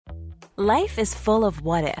Life is full of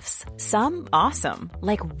what-ifs. Some awesome,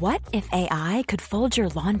 like what if AI could fold your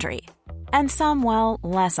laundry? And some, well,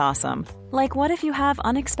 less awesome, like what if you have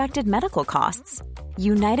unexpected medical costs?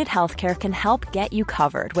 United Healthcare can help get you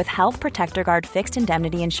covered with Health Protector Guard fixed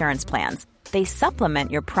indemnity insurance plans. They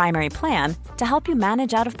supplement your primary plan to help you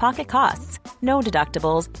manage out-of-pocket costs. No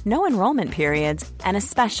deductibles, no enrollment periods, and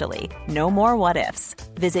especially no more what-ifs.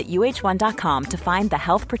 Visit uh1.com to find the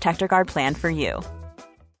Health Protector Guard plan for you.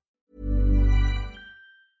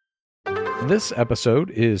 This episode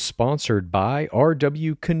is sponsored by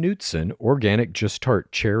R.W. Knutson Organic Just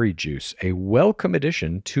Tart Cherry Juice, a welcome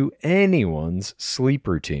addition to anyone's sleep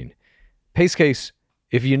routine. Pace Case,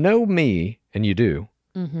 if you know me, and you do,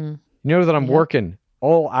 you know that I'm working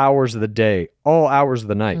all hours of the day, all hours of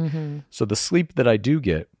the night. So the sleep that I do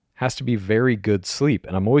get has to be very good sleep,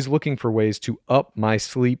 and I'm always looking for ways to up my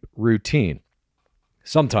sleep routine.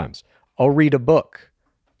 Sometimes I'll read a book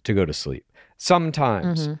to go to sleep.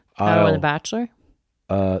 Sometimes The Bachelor?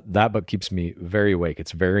 That book keeps me very awake.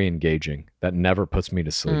 It's very engaging. That never puts me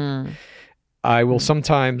to sleep. I will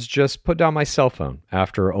sometimes just put down my cell phone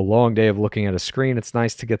after a long day of looking at a screen. It's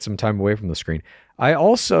nice to get some time away from the screen. I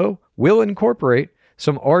also will incorporate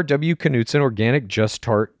some R.W. Knutson Organic Just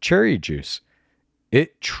Tart Cherry Juice.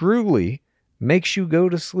 It truly makes you go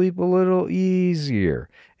to sleep a little easier.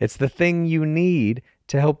 It's the thing you need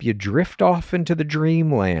to help you drift off into the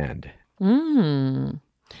dreamland.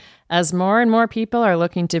 As more and more people are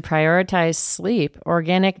looking to prioritize sleep,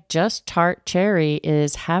 Organic Just Tart Cherry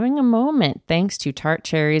is having a moment thanks to Tart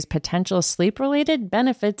Cherry's potential sleep-related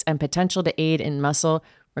benefits and potential to aid in muscle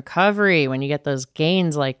recovery when you get those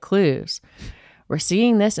gains like clues. We're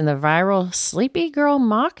seeing this in the viral Sleepy Girl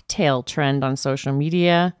mocktail trend on social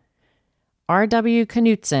media. R.W.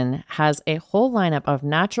 Knutson has a whole lineup of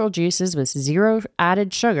natural juices with zero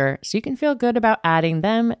added sugar, so you can feel good about adding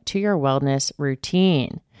them to your wellness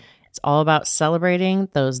routine. It's all about celebrating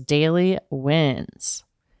those daily wins.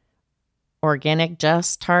 Organic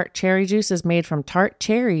Just Tart Cherry Juice is made from tart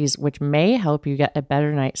cherries, which may help you get a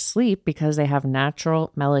better night's sleep because they have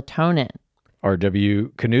natural melatonin.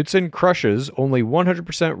 R.W. Knutson crushes only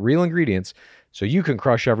 100% real ingredients, so you can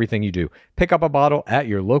crush everything you do. Pick up a bottle at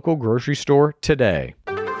your local grocery store today.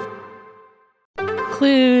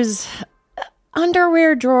 Clues.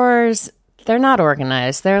 Underwear drawers, they're not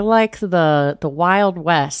organized. They're like the Wild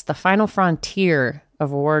West, the final frontier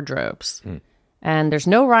of wardrobes. And there's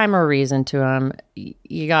no rhyme or reason to them.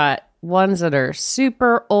 You got ones that are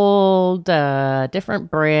super old, different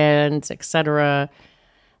brands, etc.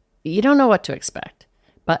 You don't know what to expect.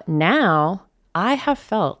 But now I have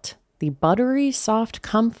felt the buttery soft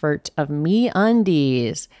comfort of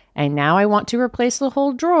MeUndies. And now I want to replace the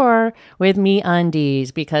whole drawer with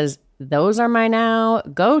MeUndies because those are my now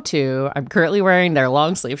go-to. I'm currently wearing their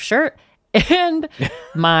long sleeve shirt and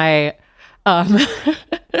my,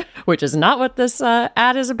 which is not what this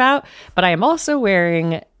ad is about, but I am also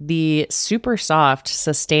wearing the super soft,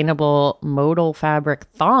 sustainable modal fabric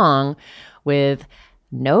thong with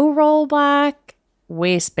no rollback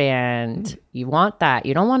waistband. You want that.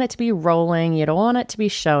 You don't want it to be rolling. You don't want it to be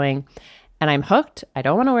showing. And I'm hooked. I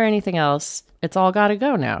don't want to wear anything else. It's all got to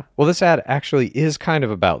go now. Well, this ad actually is kind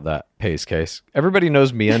of about that, Pace Case. Everybody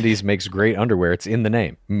knows MeUndies makes great underwear. It's in the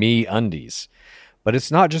name, MeUndies. But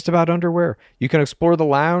it's not just about underwear. You can explore the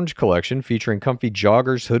lounge collection featuring comfy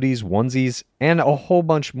joggers, hoodies, onesies, and a whole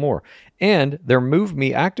bunch more. And their Move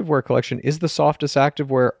Me activewear collection is the softest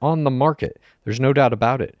activewear on the market. There's no doubt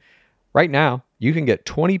about it. Right now, you can get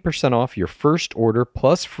 20% off your first order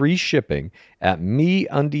plus free shipping at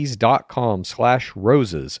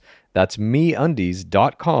MeUndies.com/roses. That's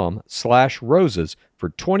MeUndies.com/roses for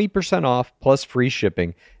 20% off plus free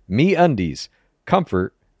shipping. MeUndies,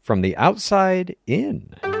 comfort from the outside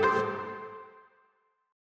in.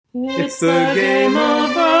 It's the Game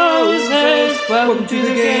of Roses. Welcome to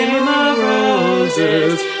the Game of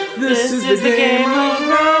Roses. This is the Game of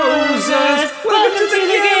Roses. Welcome to the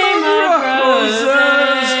Game of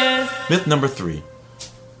Roses. Myth number 3.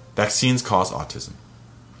 Vaccines cause autism.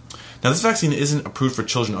 Now, this vaccine isn't approved for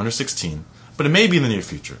children under 16, but it may be in the near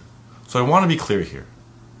future. So I want to be clear here.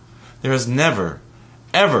 There has never,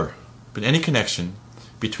 ever been any connection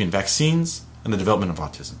between vaccines and the development of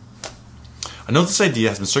autism. I know this idea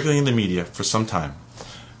has been circulating in the media for some time,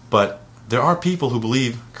 but there are people who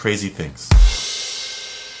believe crazy things.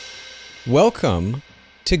 Welcome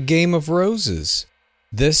to Game of Roses.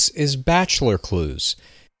 This is Bachelor Clues.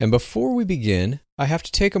 And before we begin, I have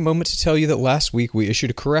to take a moment to tell you that last week we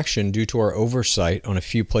issued a correction due to our oversight on a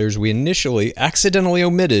few players we initially accidentally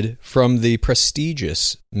omitted from the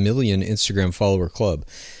prestigious million Instagram follower club.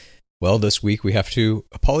 Well, this week we have to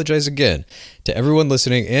apologize again to everyone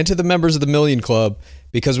listening and to the members of the Million Club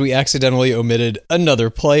because we accidentally omitted another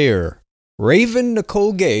player. Raven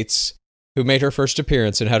Nicole Gates, who made her first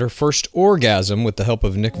appearance and had her first orgasm with the help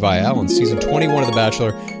of Nick Viall in season 21 of The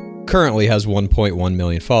Bachelor, currently has 1.1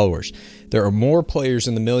 million followers. There are more players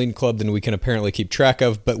in the Million Club than we can apparently keep track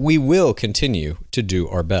of, but we will continue to do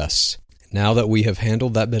our best. Now that we have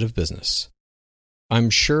handled that bit of business, I'm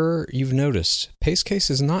sure you've noticed Pacecase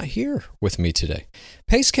is not here with me today.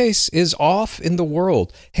 Pacecase is off in the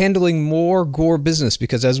world handling more Gore business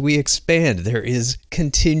because as we expand, there is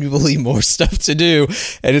continually more stuff to do,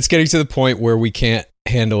 and it's getting to the point where we can't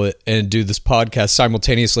handle it and do this podcast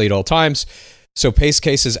simultaneously at all times. So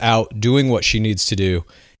Pacecase is out doing what she needs to do,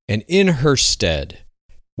 and in her stead,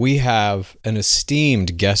 we have an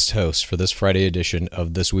esteemed guest host for this Friday edition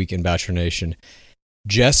of This Week in Bachelor Nation.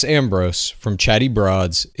 Jess Ambrose from Chatty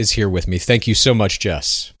Broads is here with me. Thank you so much,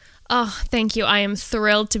 Jess. Oh, thank you. I am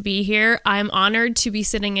thrilled to be here. I'm honored to be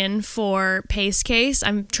sitting in for Pacecase.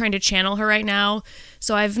 I'm trying to channel her right now.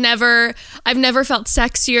 So I've never felt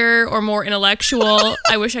sexier or more intellectual.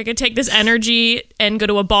 I wish I could take this energy and go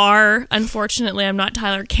to a bar. Unfortunately, I'm not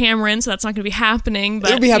Tyler Cameron, so that's not going to be happening. But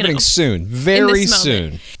it'll be happening soon. Very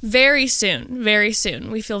soon. Very soon. Very soon.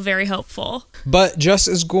 We feel very hopeful. But Jess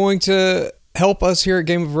is going to help us here at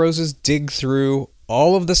Game of Roses dig through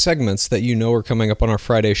all of the segments that you know are coming up on our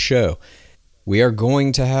Friday show. We are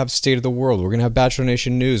going to have State of the World. We're going to have Bachelor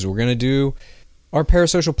Nation News. We're going to do our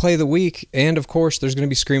Parasocial Play of the Week. And, of course, there's going to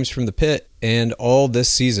be Screams from the Pit. And all this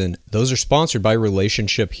season, those are sponsored by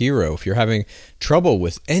Relationship Hero. If you're having trouble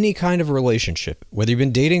with any kind of relationship, whether you've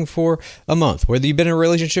been dating for a month, whether you've been in a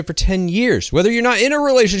relationship for 10 years, whether you're not in a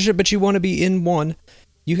relationship but you want to be in one,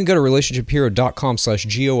 you can go to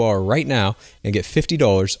relationshiphero.com/GOR right now and get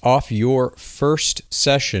 $50 off your first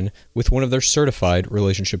session with one of their certified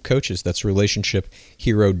relationship coaches. That's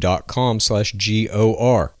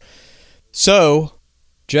relationshiphero.com/GOR. So,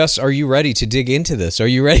 Jess, are you ready to dig into this? Are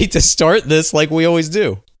you ready to start this like we always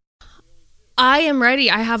do? I am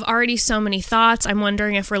ready. I have already so many thoughts. I'm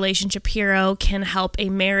wondering if Relationship Hero can help a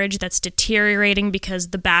marriage that's deteriorating because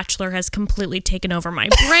The Bachelor has completely taken over my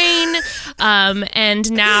brain.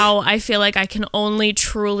 And now I feel like I can only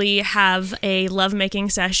truly have a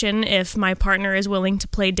lovemaking session if my partner is willing to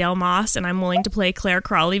play Del Moss and I'm willing to play Claire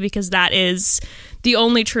Crawley because that is the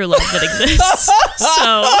only true love that exists.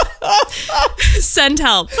 So, send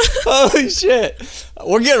help. Holy shit.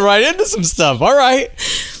 We're getting right into some stuff. All right.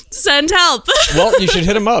 Send help. Well, you should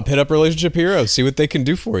hit them up. Hit up Relationship Hero. See what they can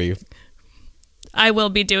do for you. I will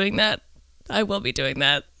be doing that. Maybe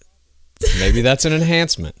that's an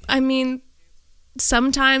enhancement. I mean,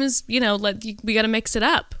 sometimes, we got to mix it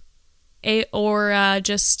up. Or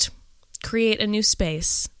just create a new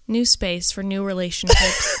space for new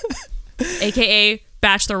relationships, aka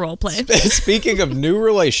Bachelor roleplay. Speaking of new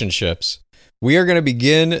relationships, we are going to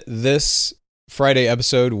begin this Friday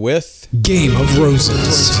episode with Game of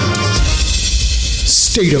Roses.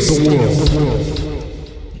 State of the World.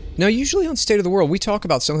 Now, usually on State of the World, we talk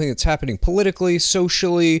about something that's happening politically,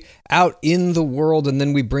 socially, out in the world, and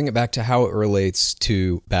then we bring it back to how it relates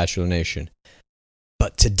to Bachelor Nation.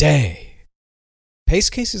 But today,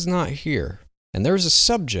 Pacecase is not here, and there's a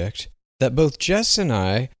subject that both Jess and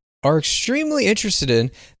I are extremely interested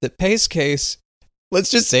in that Pacecase,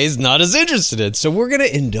 let's just say, is not as interested in. So we're going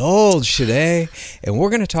to indulge today, and we're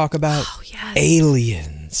going to talk about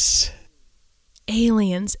aliens.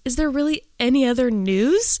 Aliens. Is there really any other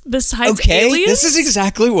news besides aliens? This is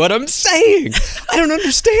exactly what I'm saying. I don't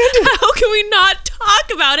understand it. How can we not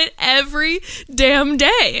talk about it every damn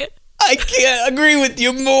day? I can't agree with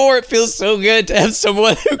you more. It feels so good to have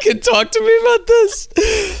someone who can talk to me about this.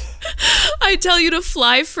 I tell you to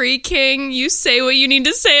fly free, King. You say what you need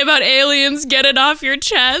to say about aliens. Get it off your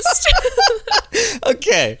chest.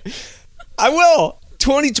 Okay. I will.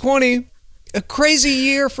 2020, a crazy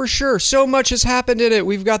year for sure. So much has happened in it.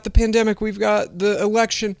 We've got the pandemic. We've got the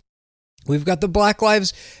election. We've got the Black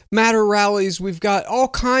Lives Matter rallies. We've got all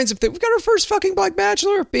kinds of things. We've got our first fucking Black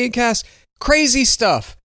Bachelor being cast. Crazy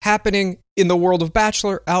stuff happening in the world of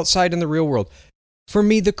Bachelor, outside in the real world. For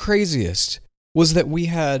me, the craziest was that we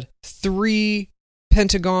had 3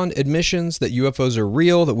 Pentagon admissions that UFOs are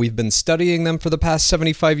real, that we've been studying them for the past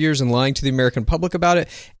 75 years and lying to the American public about it.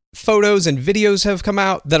 Photos and videos have come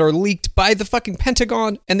out that are leaked by the fucking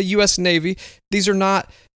Pentagon and the U.S. Navy. These are not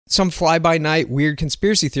some fly-by-night weird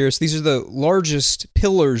conspiracy theorists. These are the largest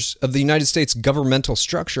pillars of the United States governmental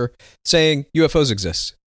structure saying UFOs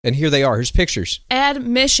exist. And here they are. Here's pictures.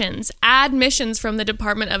 Admissions from the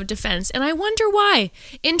Department of Defense. And I wonder why.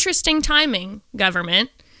 Interesting timing, government.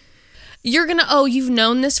 You're going to, you've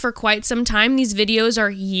known this for quite some time. These videos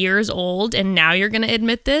are years old, and now you're going to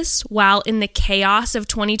admit this, while in the chaos of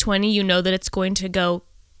 2020, you know that it's going to go,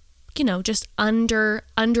 just under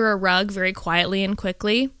a rug very quietly and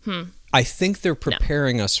quickly. I think they're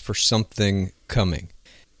preparing us for something coming.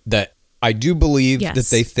 That I do believe that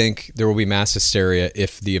they think there will be mass hysteria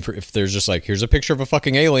if there's just like, here's a picture of a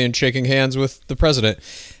fucking alien shaking hands with the president.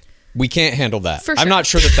 We can't handle that. For sure. I'm not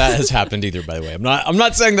sure that has happened either, by the way. I'm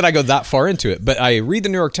not saying that I go that far into it, but I read the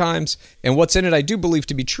New York Times, and what's in it I do believe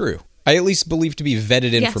to be true. I at least believe to be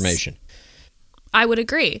vetted information. I would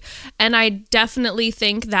agree. And I definitely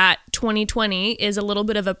think that 2020 is a little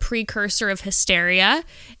bit of a precursor of hysteria.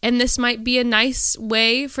 And this might be a nice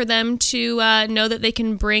way for them to know that they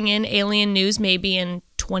can bring in alien news maybe in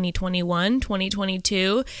 2021,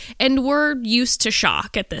 2022. And we're used to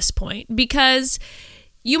shock at this point, because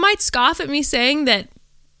you might scoff at me saying that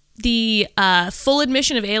the full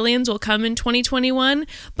admission of aliens will come in 2021,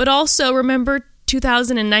 but also remember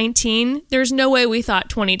 2019, there's no way we thought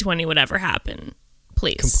 2020 would ever happen.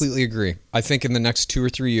 Please. Completely agree. I think in the next 2 or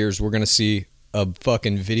 3 years, we're going to see a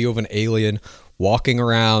fucking video of an alien walking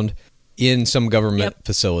around in some government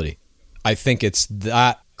facility. I think it's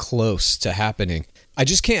that close to happening. I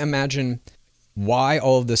just can't imagine why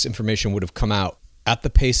all of this information would have come out at the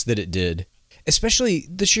pace that it did. Especially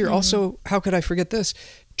this year. Also, how could I forget this?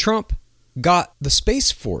 Trump got the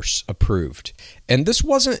Space Force approved. And this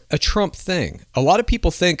wasn't a Trump thing. A lot of people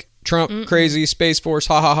think Trump, crazy, Space Force,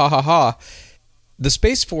 ha, ha, ha, ha, ha. The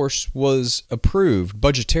Space Force was approved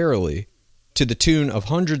budgetarily to the tune of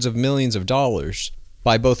hundreds of millions of dollars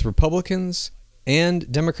by both Republicans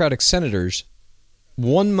and Democratic senators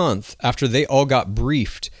 1 month after they all got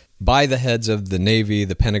briefed by the heads of the Navy,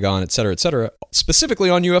 the Pentagon, et cetera,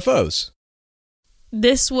 specifically on UFOs.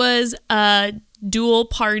 This was a dual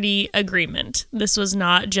party agreement. This was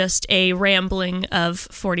not just a rambling of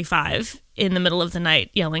 45 in the middle of the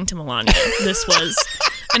night yelling to Melania. This was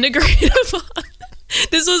an agreed upon.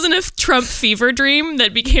 This wasn't a Trump fever dream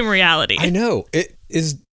that became reality. I know.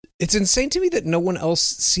 It's insane to me that no one else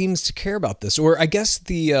seems to care about this. Or I guess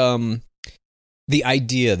the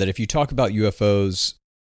idea that if you talk about UFOs,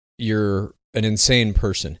 you're an insane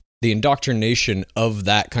person. The indoctrination of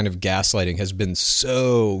that kind of gaslighting has been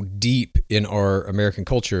so deep in our American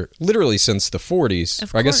culture, literally since the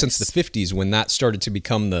 40s, or I guess since the 50s, when that started to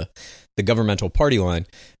become the governmental party line.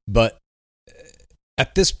 But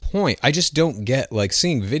at this point, I just don't get, like,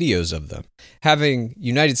 seeing videos of them. Having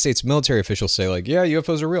United States military officials say, like, yeah,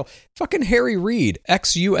 UFOs are real. Fucking Harry Reid,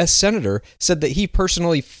 ex-U.S. senator, said that he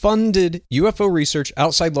personally funded UFO research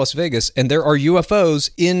outside Las Vegas, and there are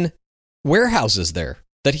UFOs in warehouses there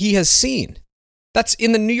that he has seen. That's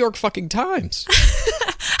in the New York fucking Times.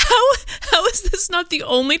 How is this not the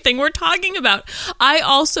only thing we're talking about? I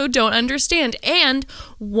also don't understand. And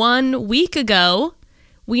 1 week ago,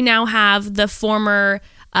 we now have the former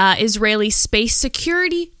Israeli space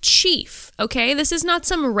security chief. Okay, this is not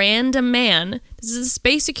some random man. This is a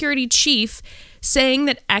space security chief saying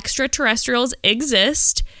that extraterrestrials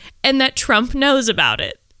exist and that Trump knows about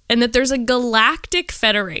it and that there's a galactic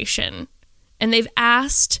federation. And they've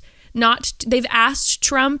asked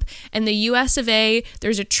Trump and the US of A,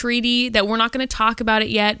 there's a treaty that we're not going to talk about it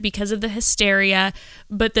yet because of the hysteria,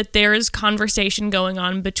 but that there is conversation going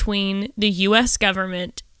on between the US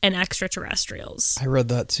government and extraterrestrials. I read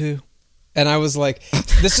that too. And I was like,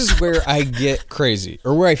 this is where I get crazy,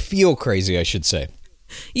 or where I feel crazy, I should say.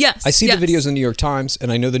 Yes. I see the videos in the New York Times,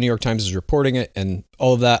 and I know the New York Times is reporting it and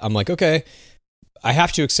all of that. I'm like, okay, I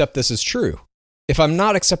have to accept this as true. If I'm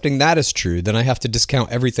not accepting that as true, then I have to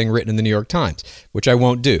discount everything written in the New York Times, which I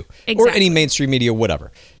won't do. Exactly. Or any mainstream media,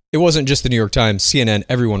 whatever. It wasn't just the New York Times, CNN,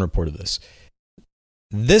 everyone reported this.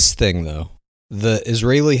 This thing, though, the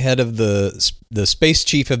Israeli head of the space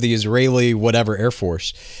chief of the Israeli whatever Air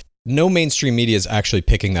Force, no mainstream media is actually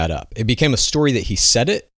picking that up. It became a story that he said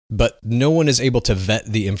it, but no one is able to vet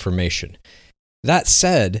the information. That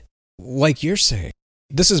said, like you're saying,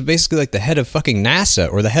 this is basically like the head of fucking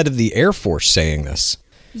NASA or the head of the Air Force saying this.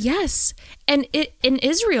 Yes. And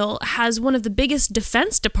Israel has one of the biggest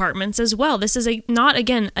defense departments as well. This is not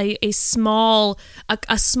a small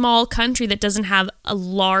country that doesn't have a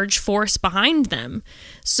large force behind them.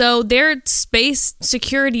 So their space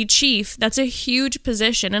security chief, that's a huge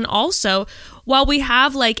position. And also, while we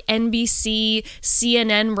have like NBC,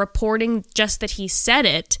 CNN reporting just that he said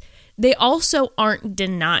it, they also aren't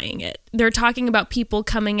denying it. They're talking about people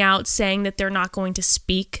coming out saying that they're not going to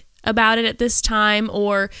speak about it at this time,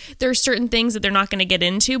 or there are certain things that they're not going to get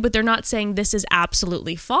into, but they're not saying this is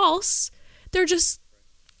absolutely false. They're just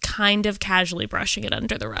kind of casually brushing it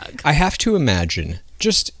under the rug. I have to imagine,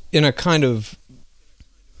 just in a kind of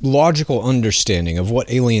logical understanding of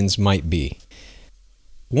what aliens might be,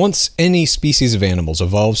 once any species of animals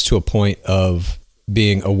evolves to a point of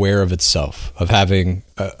being aware of itself, of having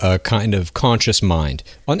a kind of conscious mind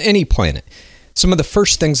on any planet, some of the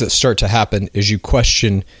first things that start to happen is you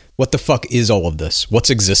question, what the fuck is all of this? What's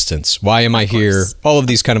existence? Why am I here? All of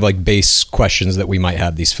these kind of like base questions that we might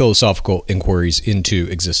have, these philosophical inquiries into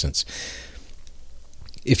existence.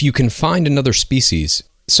 If you can find another species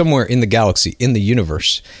somewhere in the galaxy, in the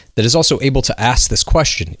universe, that is also able to ask this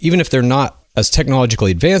question, even if they're not as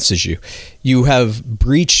technologically advanced as you, you have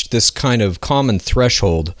breached this kind of common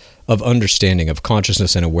threshold of understanding of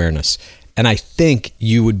consciousness and awareness. And I think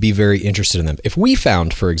you would be very interested in them. If we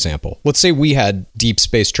found, for example, let's say we had deep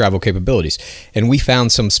space travel capabilities, and we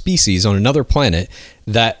found some species on another planet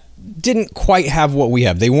that didn't quite have what we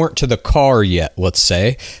have. They weren't to the car yet, let's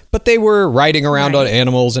say, but they were riding around on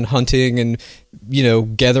animals and hunting and, you know,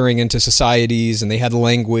 gathering into societies, and they had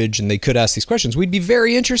language and they could ask these questions. We'd be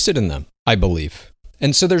very interested in them, I believe.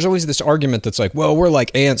 And so there's always this argument that's like, well, we're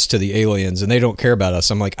like ants to the aliens and they don't care about us.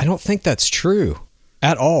 I'm like, I don't think that's true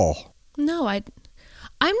at all. No, I'm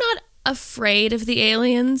not afraid of the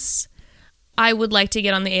aliens. I would like to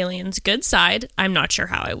get on the aliens' good side. I'm not sure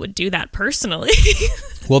how I would do that personally.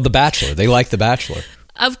 Well, The Bachelor. They like The Bachelor.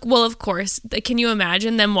 Of course. Can you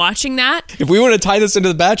imagine them watching that? If we want to tie this into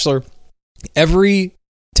The Bachelor, every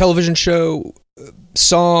television show,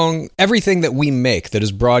 song, everything that we make that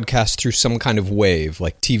is broadcast through some kind of wave,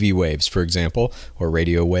 like TV waves, for example, or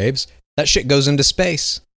radio waves, that shit goes into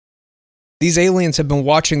space. These aliens have been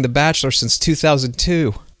watching The Bachelor since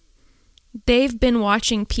 2002. They've been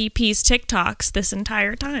watching PP's TikToks this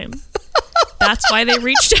entire time. That's why they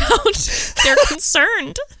reached out. They're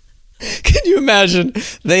concerned. Can you imagine?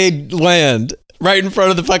 They land right in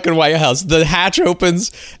front of the fucking White House. The hatch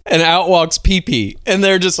opens and out walks PP. And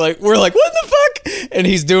they're just like, we're like, what the fuck? And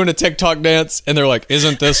he's doing a TikTok dance. And they're like,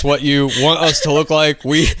 isn't this what you want us to look like?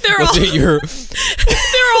 They're all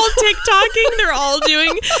TikToking. They're all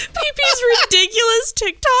doing PP's ridiculous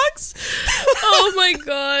TikToks. Oh my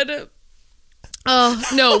God. Oh,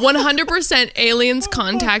 no, 100% aliens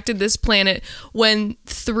contacted this planet when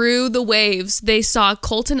through the waves they saw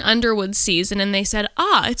Colton Underwood's season and they said,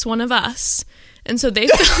 it's one of us. And so they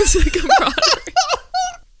felt the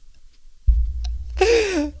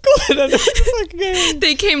camaraderie. Colton Underwood.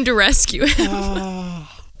 They came to rescue him.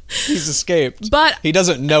 He's escaped. But he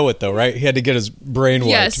doesn't know it though, right? He had to get his brain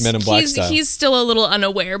wiped, Men in Black style. He's still a little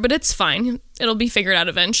unaware, but it's fine. It'll be figured out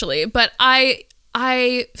eventually. But I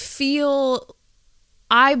feel...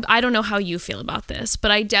 I don't know how you feel about this,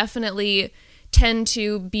 but I definitely tend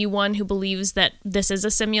to be one who believes that this is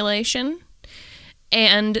a simulation,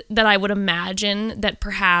 and that I would imagine that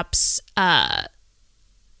perhaps the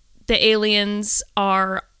aliens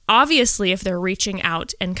are, obviously, if they're reaching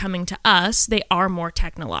out and coming to us, they are more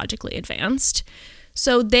technologically advanced.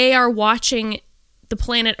 So they are watching the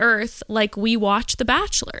planet Earth like we watch The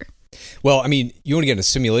Bachelor. Well, I mean, you want to get into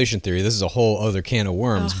simulation theory, this is a whole other can of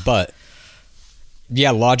worms, but...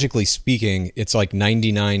 yeah, logically speaking, it's like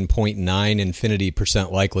 99.9 infinity%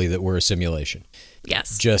 likely that we're a simulation.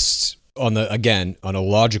 Yes. Just on a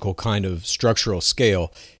logical kind of structural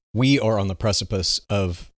scale, we are on the precipice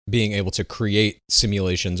of being able to create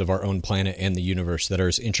simulations of our own planet and the universe that are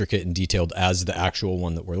as intricate and detailed as the actual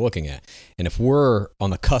one that we're looking at. And if we're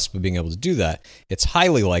on the cusp of being able to do that, it's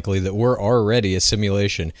highly likely that we're already a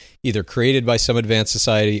simulation, either created by some advanced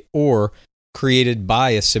society or created by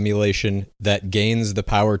a simulation that gains the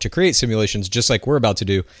power to create simulations just like we're about to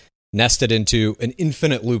do, nested into an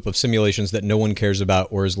infinite loop of simulations that no one cares about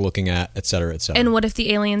or is looking at, et cetera, et cetera. And what if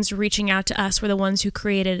the aliens reaching out to us were the ones who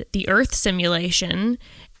created the Earth simulation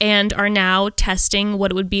and are now testing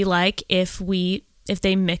what it would be like if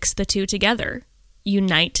they mix the two together,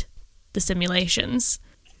 unite the simulations?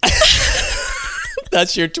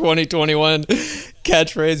 That's your 2021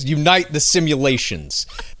 catchphrase, unite the simulations.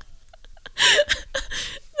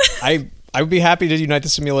 I would be happy to unite the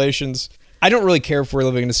simulations. I don't really care if we're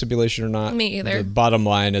living in a simulation or not. Me either. The bottom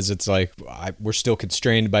line is it's like we're still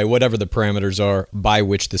constrained by whatever the parameters are by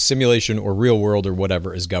which the simulation or real world or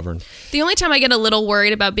whatever is governed. The only time I get a little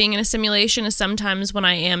worried about being in a simulation is sometimes when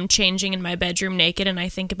I am changing in my bedroom naked and I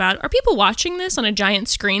think about, are people watching this on a giant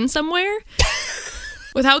screen somewhere?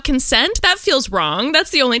 Without consent? That feels wrong. That's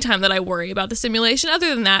the only time that I worry about the simulation.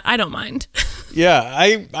 Other than that, I don't mind. Yeah,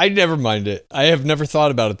 I never mind it. I have never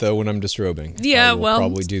thought about it, though, when I'm disrobing. Yeah, I will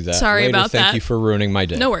probably do that. Sorry later. about that. Thank you for ruining my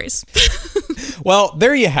day. No worries. Well,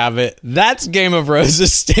 there you have it. That's Game of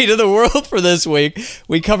Roses' State of the World for this week.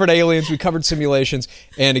 We covered aliens, we covered simulations,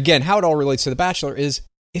 and again, how it all relates to The Bachelor is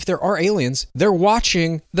if there are aliens, they're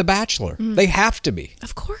watching The Bachelor. They have to be.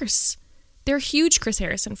 Of course. They're huge Chris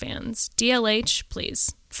Harrison fans. DLH,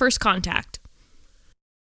 please. First contact.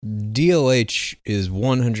 DLH is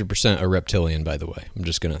 100% a reptilian, by the way. I'm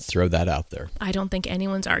just going to throw that out there. I don't think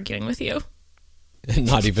anyone's arguing with you.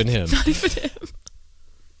 Not even him. Not even him.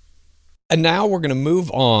 And now we're going to move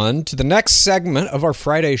on to the next segment of our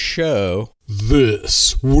Friday show.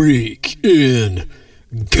 This Week in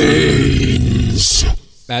Gains.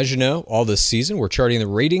 As you know, all this season, we're charting the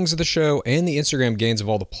ratings of the show and the Instagram gains of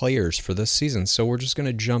all the players for this season, so we're just going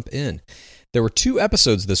to jump in. There were 2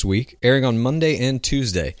 episodes this week, airing on Monday and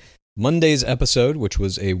Tuesday. Monday's episode, which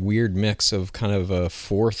was a weird mix of kind of a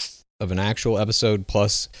fourth of an actual episode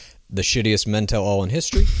plus the shittiest Men Tell All in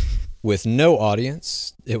history, with no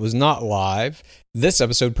audience. It was not live. This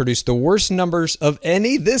episode produced the worst numbers of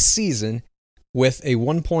any this season, with a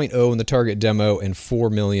 1.0 in the target demo and 4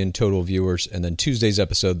 million total viewers. And then Tuesday's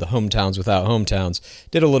episode, The Hometowns Without Hometowns,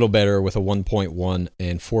 did a little better with a 1.1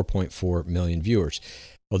 and 4.4 million viewers.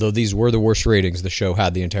 Although these were the worst ratings the show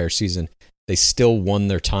had the entire season, they still won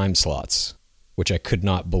their time slots, which I could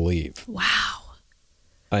not believe. Wow.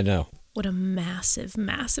 I know. What a massive,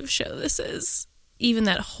 massive show this is. Even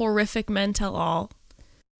that horrific Men Tell All.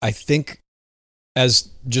 I think, as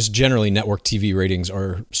just generally network TV ratings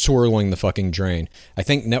are swirling the fucking drain, I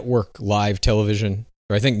think network live television,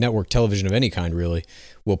 or I think network television of any kind really,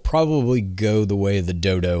 will probably go the way of the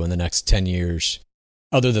dodo in the next 10 years,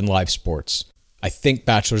 other than live sports. I think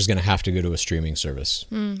Bachelor's going to have to go to a streaming service.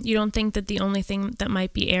 You don't think that the only thing that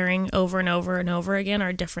might be airing over and over and over again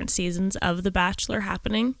are different seasons of The Bachelor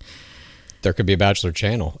happening? There could be a Bachelor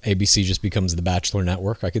channel. ABC just becomes the Bachelor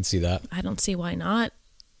Network. I could see that. I don't see why not.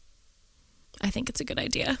 I think it's a good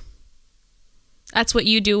idea. That's what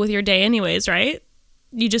you do with your day anyways, right?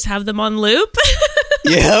 You just have them on loop?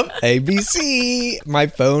 Yep. ABC. My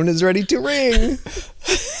phone is ready to ring.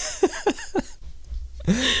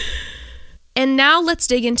 And now let's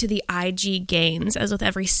dig into the IG gains. As with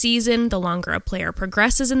every season, the longer a player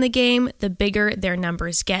progresses in the game, the bigger their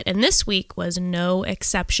numbers get. And this week was no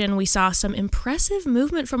exception. We saw some impressive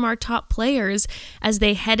movement from our top players as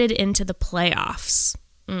they headed into the playoffs.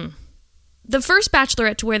 The first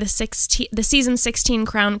Bachelorette to wear the season 16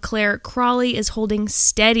 crown, Claire Crawley, is holding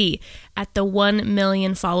steady at the 1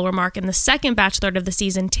 million follower mark. And the second Bachelorette of the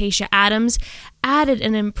season, Tayshia Adams, added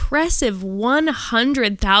an impressive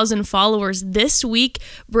 100,000 followers this week,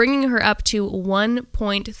 bringing her up to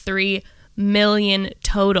 1.3 million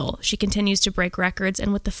total. She continues to break records,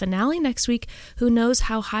 and with the finale next week, who knows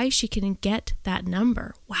how high she can get that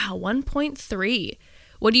number. Wow, 1.3.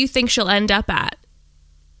 What do you think she'll end up at?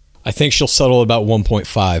 I think she'll settle at about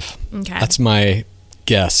 1.5. Okay. That's my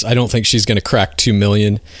guess. I don't think she's going to crack 2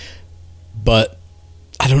 million, but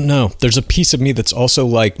I don't know. There's a piece of me that's also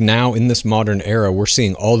like, now in this modern era, we're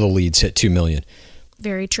seeing all the leads hit 2 million.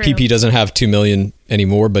 Very true. PP doesn't have 2 million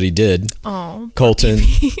anymore, but he did. Oh, Colton,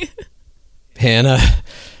 Hannah.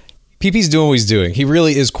 PP's doing what he's doing. He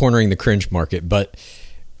really is cornering the cringe market, but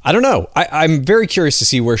I don't know. I'm very curious to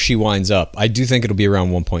see where she winds up. I do think it'll be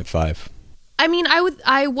around 1.5. I mean,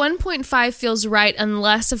 1.5 feels right,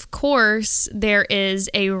 unless, of course, there is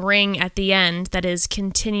a ring at the end that is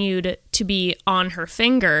continued to be on her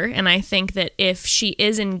finger. And I think that if she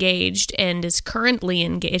is engaged and is currently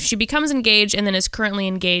engaged, if she becomes engaged and then is currently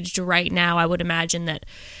engaged right now, I would imagine that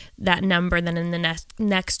that number then in the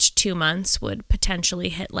next 2 months would potentially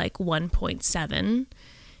hit like 1.7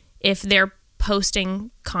 if they're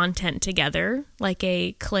posting content together, like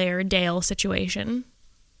a Claire Dale situation.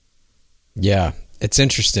 Yeah, it's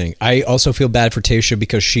interesting. I also feel bad for Tayshia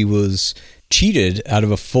because she was cheated out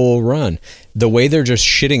of a full run. The way they're just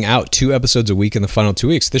shitting out 2 episodes a week in the final 2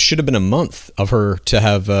 weeks, this should have been a month of her to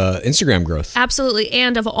have Instagram growth. Absolutely.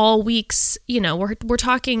 And of all weeks, you know, we're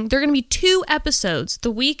talking, there are going to be 2 episodes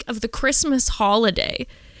the week of the Christmas holiday.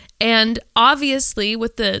 And obviously,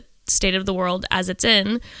 with the state of the world as it's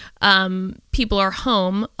in, people are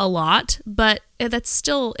home a lot, but it's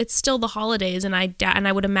still the holidays, and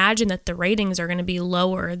I would imagine that the ratings are going to be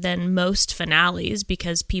lower than most finales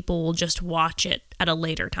because people will just watch it at a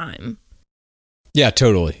later time. Yeah,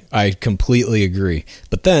 totally. I completely agree.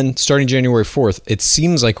 But then, starting January 4th, it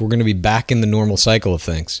seems like we're going to be back in the normal cycle of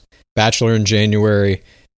things. Bachelor in January,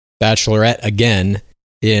 Bachelorette again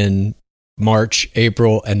in March,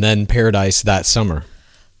 April, and then Paradise that summer.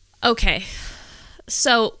 Okay,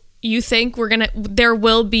 so you think there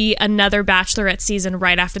will be another Bachelorette season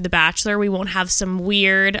right after The Bachelor? We won't have some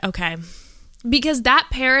weird, okay. Because that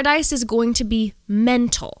Paradise is going to be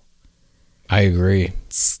mental. I agree.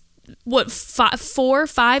 What, 4 or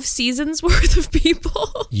 5 seasons worth of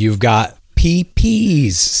people? You've got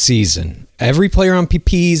PP's season. Every player on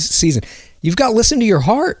PP's season. You've got to listen to your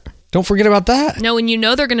heart. Don't forget about that. No, and you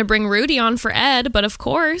know they're going to bring Rudy on for Ed, but of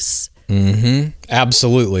course.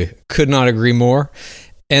 Absolutely. Could not agree more.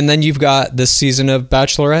 And then you've got this season of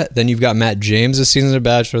Bachelorette. Then you've got Matt James this season of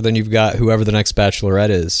Bachelor. Then you've got whoever the next Bachelorette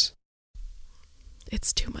is.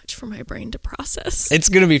 It's too much for my brain to process. It's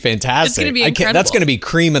going to be fantastic. It's going to be incredible. That's going to be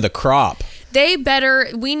cream of the crop.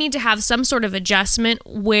 We need to have some sort of adjustment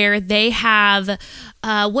where they have,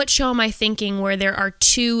 what show am I thinking, where there are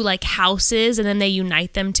two like houses and then they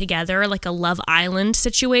unite them together, like a Love Island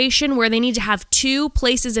situation, where they need to have two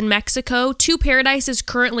places in Mexico, two paradises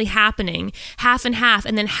currently happening, half and half,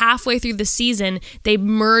 and then halfway through the season, they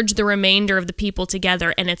merge the remainder of the people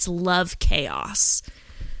together and it's love chaos.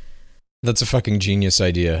 That's a fucking genius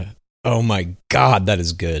idea. Oh my God, that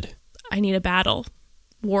is good. I need a battle.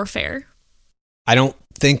 Warfare. I don't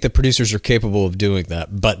think the producers are capable of doing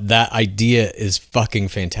that, but that idea is fucking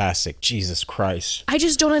fantastic. Jesus Christ. I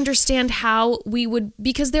just don't understand how we would,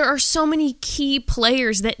 because there are so many key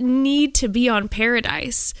players that need to be on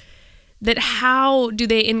Paradise, that how do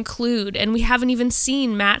they include? And we haven't even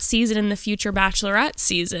seen Matt's season in the future Bachelorette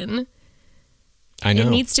season. I know.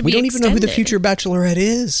 It needs to be We don't even know who the extended. future Bachelorette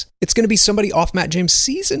is. It's going to be somebody off Matt James'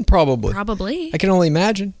 season, probably. Probably. I can only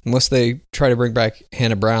imagine, unless they try to bring back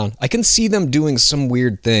Hannah Brown. I can see them doing some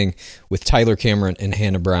weird thing with Tyler Cameron and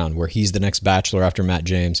Hannah Brown, where he's the next Bachelor after Matt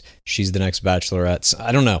James. She's the next Bachelorette.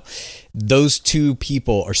 I don't know. Those two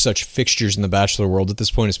people are such fixtures in the Bachelor world at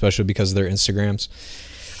this point, especially because of their Instagrams.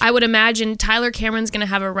 I would imagine Tyler Cameron's going to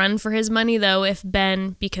have a run for his money, though, if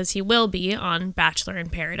Ben, because he will be on Bachelor in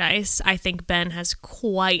Paradise. I think Ben has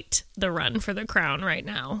quite the run for the crown right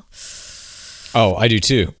now. Oh, I do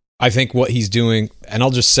too. I think what he's doing, and I'll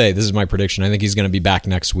just say, this is my prediction, I think he's going to be back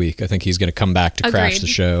next week. I think he's going to come back to crash the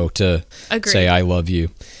show, to say, I love you.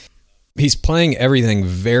 He's playing everything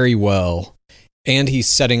very well, and he's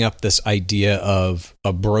setting up this idea of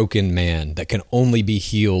a broken man that can only be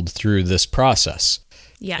healed through this process.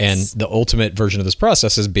 Yes. And the ultimate version of this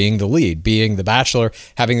process is being the lead, being the Bachelor,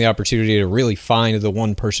 having the opportunity to really find the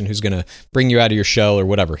one person who's going to bring you out of your shell or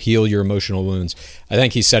whatever, heal your emotional wounds. I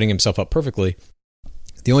think he's setting himself up perfectly.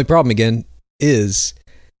 The only problem, again, is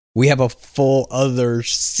we have a full other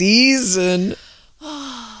season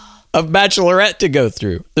of Bachelorette to go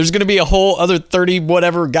through. There's going to be a whole other 30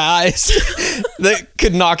 whatever guys that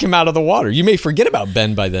could knock him out of the water. You may forget about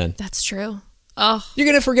Ben by then. That's true. Oh, You're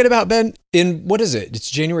going to forget about Ben in, what is it? It's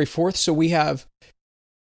January 4th, so we have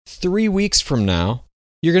 3 weeks from now.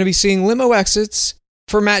 You're going to be seeing limo exits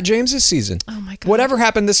for Matt James's season. oh my God. Whatever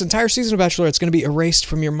happened this entire season of Bachelor, it's going to be erased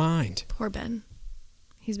from your mind. Poor Ben.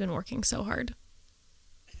 He's been working so hard.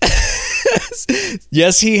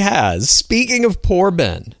 Yes, he has. Speaking of poor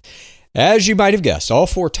Ben, as you might have guessed, all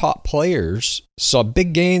 4 top players saw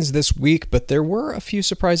big gains this week, but there were a few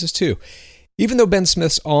surprises too. Even though Ben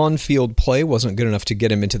Smith's on-field play wasn't good enough to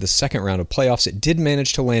get him into the second round of playoffs, it did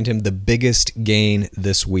manage to land him the biggest gain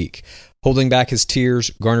this week. Holding back his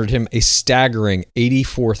tears garnered him a staggering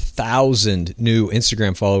 84,000 new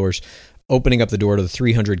Instagram followers, opening up the door to the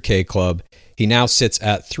 300K club. He now sits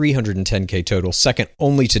at 310K total, second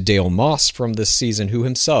only to Dale Moss from this season, who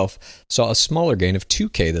himself saw a smaller gain of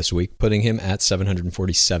 2K this week, putting him at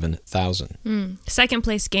 747,000. Second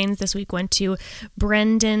place gains this week went to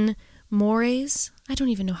Brendan Mores. I don't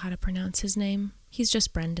even know how to pronounce his name. He's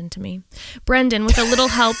just Brendan to me. Brendan, with a little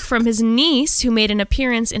help from his niece, who made an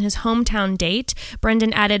appearance in his hometown date,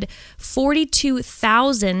 Brendan added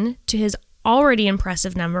 42,000 to his already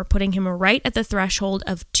impressive number, putting him right at the threshold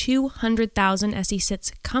of 200,000 as he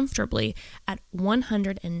sits comfortably at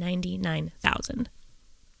 199,000.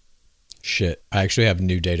 Shit, I actually have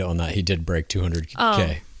new data on that. He did break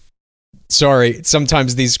 200K. Sorry,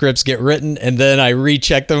 sometimes these scripts get written and then I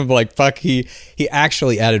recheck them like, fuck, he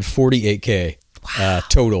actually added 48K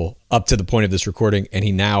total up to the point of this recording, and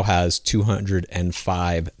he now has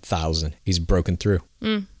 205,000. He's broken through.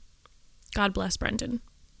 God bless Brendan.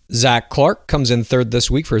 Zach Clark comes in third this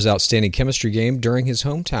week for his outstanding chemistry game during his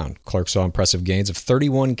hometown. Clark saw impressive gains of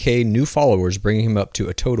 31K new followers, bringing him up to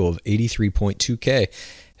a total of 83.2K.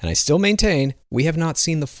 And I still maintain we have not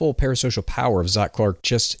seen the full parasocial power of Zach Clark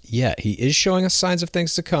just yet. He is showing us signs of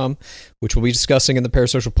things to come, which we'll be discussing in the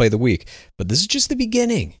Parasocial Play of the Week. But this is just the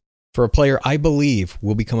beginning for a player I believe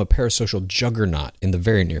will become a parasocial juggernaut in the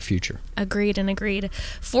very near future. Agreed and agreed.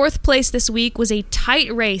 Fourth place this week was a tight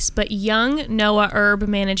race, but young Noah Erb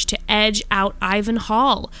managed to edge out Ivan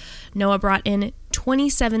Hall. Noah brought in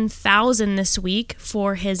 27,000 this week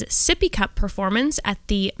for his Sippy Cup performance at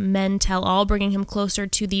the Men Tell All, bringing him closer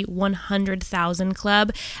to the 100,000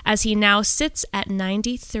 club, as he now sits at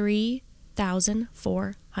 93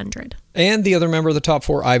 $4,400. And the other member of the top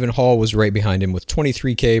four, Ivan Hall, was right behind him with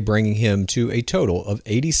 $23K, bringing him to a total of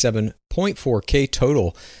 $87.4K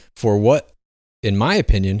total for what, in my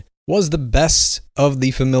opinion, was the best of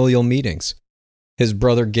the familial meetings. His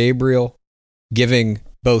brother Gabriel giving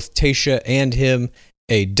both Tayshia and him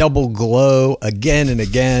a double glow again and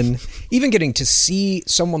again. Even getting to see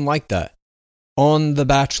someone like that on The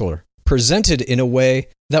Bachelor, presented in a way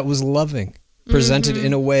that was loving, presented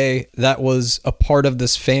in a way that was a part of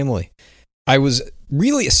this family. I was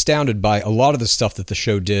really astounded by a lot of the stuff that the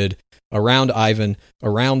show did around Ivan,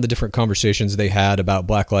 around the different conversations they had about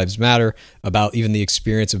Black Lives Matter, about even the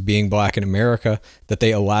experience of being Black in America, that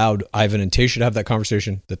they allowed Ivan and Tayshia to have that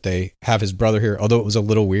conversation, that they have his brother here, although it was a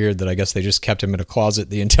little weird that I guess they just kept him in a closet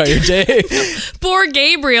the entire day. Poor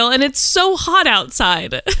Gabriel, and it's so hot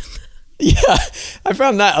outside. Yeah, I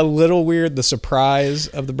found that a little weird, the surprise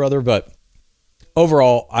of the brother, but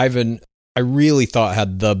overall, Ivan, I really thought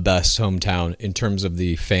had the best hometown in terms of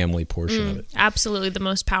the family portion of it. Absolutely the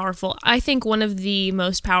most powerful. I think one of the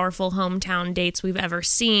most powerful hometown dates we've ever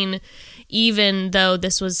seen, even though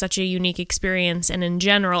this was such a unique experience. And in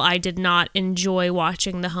general, I did not enjoy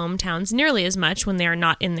watching the hometowns nearly as much when they're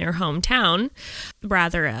not in their hometown,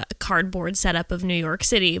 rather a cardboard setup of New York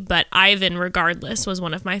City. But Ivan, regardless, was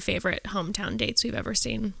one of my favorite hometown dates we've ever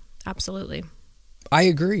seen. Absolutely. I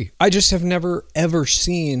agree. I just have never, ever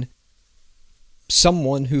seen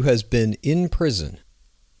someone who has been in prison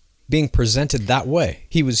being presented that way.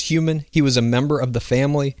 He was human. He was a member of the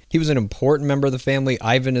family. He was an important member of the family.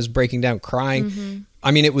 Ivan is breaking down, crying.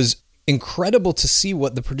 I mean, it was incredible to see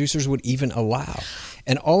what the producers would even allow.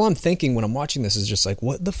 And all I'm thinking when I'm watching this is just like,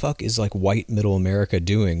 what the fuck is like white middle America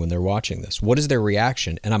doing when they're watching this? What is their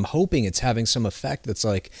reaction? And I'm hoping it's having some effect that's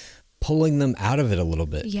like pulling them out of it a little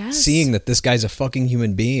bit. Yes. Seeing that this guy's a fucking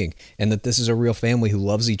human being and that this is a real family who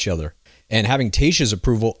loves each other. And having Tayshia's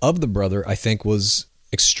approval of the brother, I think, was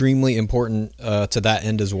extremely important to that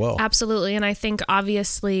end as well. Absolutely. And I think,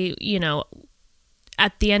 obviously, you know,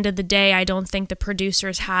 at the end of the day, I don't think the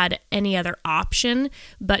producers had any other option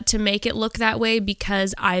but to make it look that way,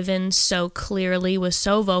 because Ivan so clearly was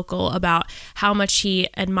so vocal about how much he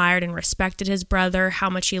admired and respected his brother, how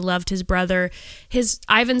much he loved his brother.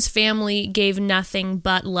 Ivan's family gave nothing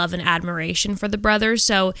but love and admiration for the brother.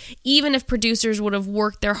 So even if producers would have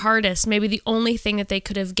worked their hardest, maybe the only thing that they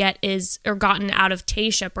could have gotten out of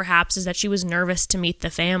Tayshia perhaps is that she was nervous to meet the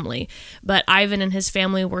family. But Ivan and his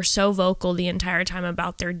family were so vocal the entire time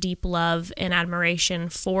about their deep love and admiration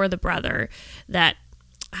for the brother that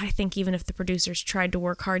I think even if the producers tried to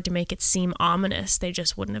work hard to make it seem ominous, they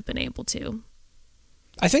just wouldn't have been able to.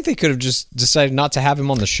 I think they could have just decided not to have him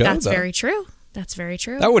on the show. That's very true. That's very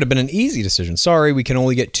true. That would have been an easy decision. Sorry, we can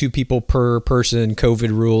only get 2 people per person,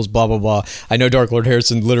 COVID rules, blah, blah, blah. I know Dark Lord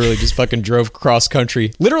Harrison literally just fucking drove cross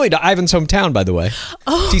country, literally to Ivan's hometown, by the way.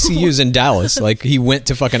 Oh. TCU's in Dallas. Like, he went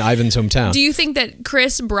to fucking Ivan's hometown. Do you think that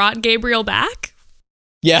Chris brought Gabriel back?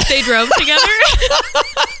 Yeah. They drove together?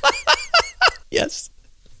 Yes.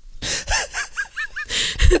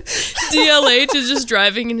 DLH is just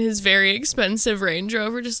driving in his very expensive Range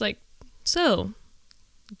Rover, just like, so,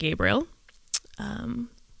 Gabriel,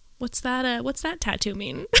 what's that tattoo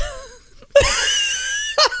mean?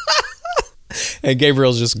 And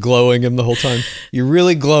Gabriel's just glowing him the whole time. You're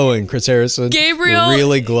really glowing, Chris Harrison. You're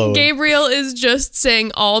really glowing. Gabriel is just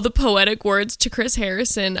saying all the poetic words to Chris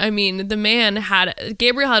Harrison. I mean,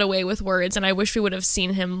 Gabriel had a way with words, and I wish we would have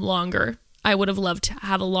seen him longer. I would have loved to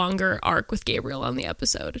have a longer arc with Gabriel on the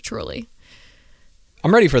episode, truly.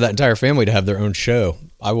 I'm ready for that entire family to have their own show.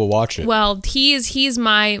 I will watch it. Well, he's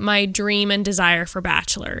my dream and desire for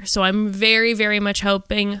Bachelor. So I'm very, very much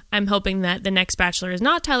hoping that the next Bachelor is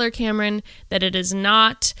not Tyler Cameron, that it is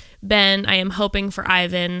not Ben. I am hoping for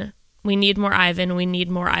Ivan. We need more Ivan. We need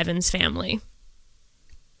more Ivan's family.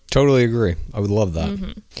 Totally agree. I would love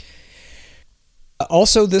that.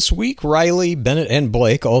 Also this week, Riley, Bennett, and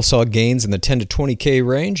Blake all saw gains in the 10 to 20K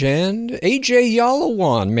range, and AJ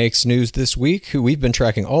Yalawan makes news this week, who we've been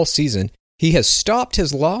tracking all season. He has stopped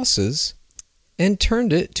his losses and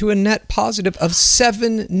turned it to a net positive of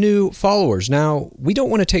 7 new followers. Now, we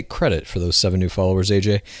don't want to take credit for those 7 new followers,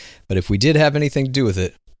 AJ, but if we did have anything to do with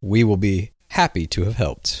it, we will be happy to have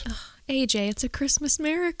helped. AJ, it's a Christmas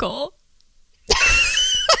miracle.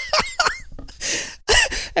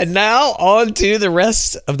 And now, on to the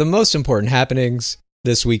rest of the most important happenings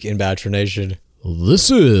this week in Bachelor Nation. This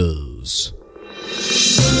is...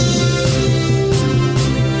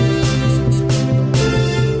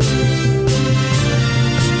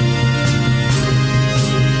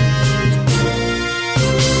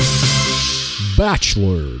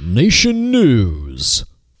 Bachelor Nation News.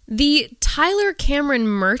 The Tyler Cameron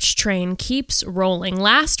merch train keeps rolling.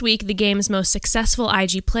 Last week, the game's most successful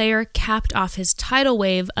IG player capped off his tidal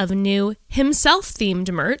wave of new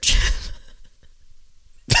himself-themed merch.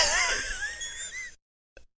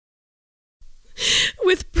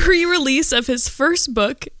 With pre-release of his first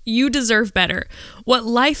book, You Deserve Better, What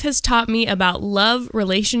Life Has Taught Me About Love,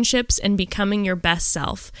 Relationships, and Becoming Your Best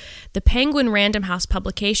Self. The Penguin Random House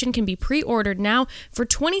publication can be pre-ordered now for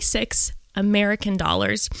 $26 American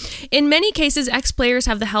dollars. In many cases, ex-players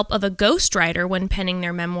have the help of a ghostwriter when penning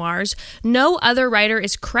their memoirs. No other writer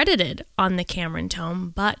is credited on the Cameron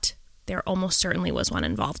tome, but there almost certainly was one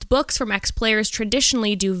involved. Books from ex-players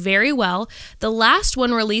traditionally do very well. The last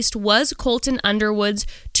one released was Colton Underwood's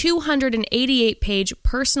 288-page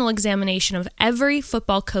personal examination of every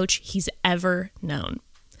football coach he's ever known.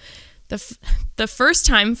 The first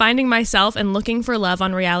time finding myself and looking for love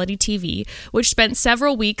on reality TV, which spent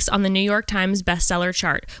several weeks on the New York Times bestseller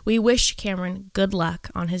chart. We wish Cameron good luck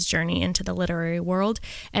on his journey into the literary world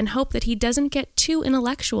and hope that he doesn't get too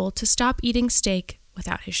intellectual to stop eating steak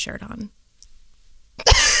without his shirt on.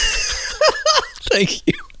 Thank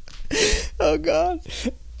you. Oh, God.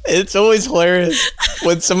 It's always hilarious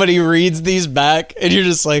when somebody reads these back and you're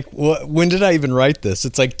just like, what? When did I even write this?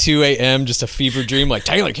 It's like 2 a.m., just a fever dream, like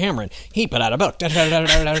Tyler Cameron, he put out a book. Da, da, da,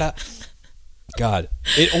 da, da, da. God,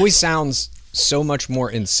 it always sounds so much more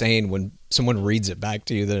insane when someone reads it back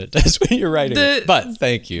to you than it does when you're writing it. But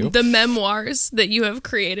thank you. The memoirs that you have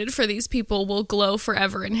created for these people will glow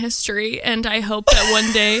forever in history, and I hope that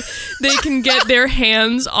one day they can get their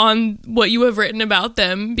hands on what you have written about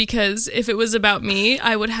them, because if it was about me,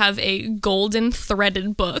 I would have a golden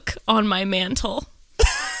threaded book on my mantle,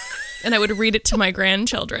 and I would read it to my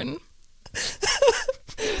grandchildren.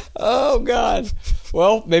 Oh, God.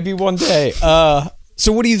 Well, maybe one day.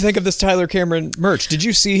 So what do you think of this Tyler Cameron merch? Did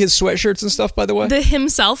you see his sweatshirts and stuff, by the way? The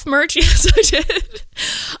himself merch? Yes, I did.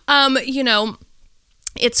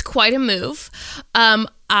 It's quite a move.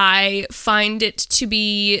 I find it to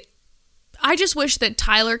be... I just wish that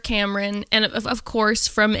Tyler Cameron, and of course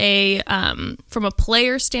from a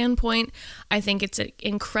player standpoint, I think it's an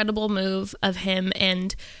incredible move of him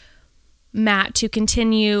and Matt to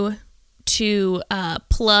continue to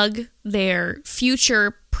plug their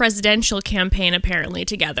future presidential campaign apparently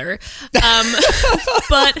together.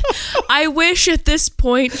 But I wish at this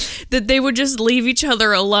point that they would just leave each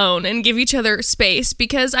other alone and give each other space,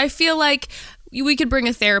 because I feel like we could bring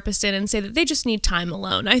a therapist in and say that they just need time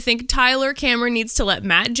alone. I think Tyler Cameron needs to let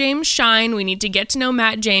Matt James shine. We need to get to know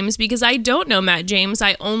Matt James, because I don't know Matt James.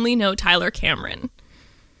 I only know Tyler Cameron.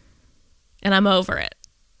 And I'm over it.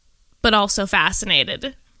 But also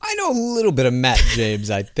fascinated. I know a little bit of Matt James,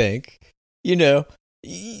 I think. You know,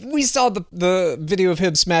 we saw the video of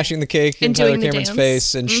him smashing the cake in Tyler Cameron's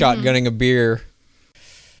face and shotgunning a beer.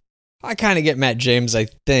 I kind of get Matt James, I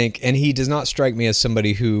think, and he does not strike me as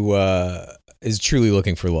somebody who is truly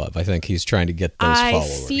looking for love. I think he's trying to get those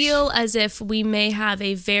followers. I feel as if we may have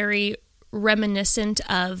a very reminiscent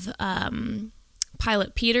of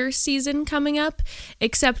Pilot Peter season coming up,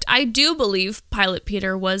 except I do believe Pilot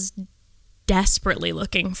Peter was desperately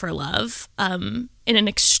looking for love in an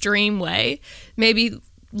extreme way. Maybe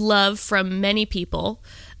love from many people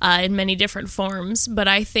in many different forms, but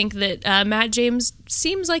I think that Matt James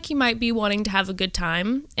seems like he might be wanting to have a good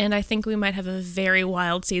time, and I think we might have a very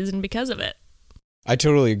wild season because of it. I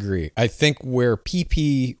totally agree. I think where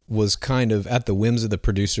PP was kind of at the whims of the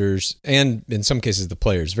producers, and in some cases the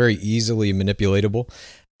players, very easily manipulatable,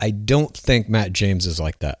 I don't think Matt James is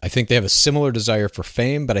like that. I think they have a similar desire for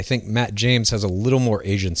fame, but I think Matt James has a little more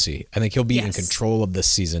agency. I think he'll be in control of this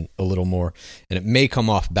season a little more, and it may come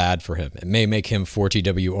off bad for him. It may make him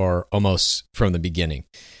 4TWR almost from the beginning.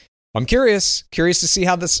 I'm curious to see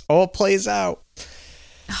how this all plays out.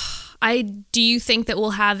 Do you think that we'll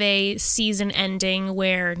have a season ending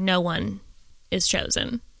where no one is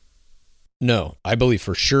chosen? No, I believe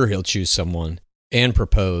for sure he'll choose someone and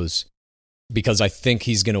propose, because I think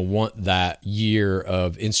he's going to want that year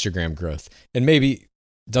of Instagram growth. And maybe it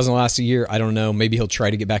doesn't last a year. I don't know. Maybe he'll try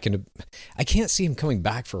to get back into... I can't see him coming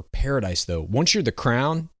back for Paradise, though. Once you're the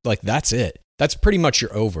Crown, like, that's it. That's pretty much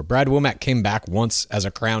your over. Brad Womack came back once as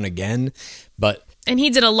a Crown again, but... And he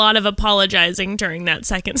did a lot of apologizing during that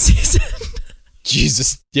second season.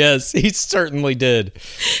 Jesus, yes, he certainly did.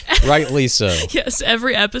 Rightly so. Yes,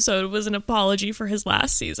 every episode was an apology for his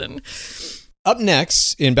last season. Up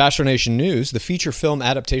next, in Bachelor Nation news, the feature film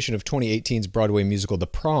adaptation of 2018's Broadway musical The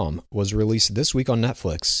Prom was released this week on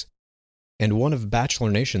Netflix. And one of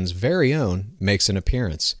Bachelor Nation's very own makes an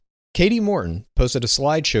appearance. Katie Morton posted a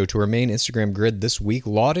slideshow to her main Instagram grid this week,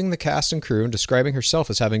 lauding the cast and crew and describing herself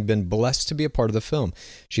as having been blessed to be a part of the film.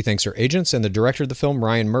 She thanks her agents and the director of the film,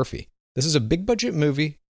 Ryan Murphy. This is a big-budget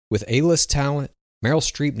movie with A-list talent, Meryl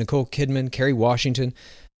Streep, Nicole Kidman, Kerry Washington.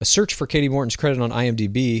 A search for Katie Morton's credit on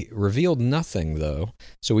IMDb revealed nothing, though,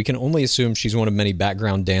 so we can only assume she's one of many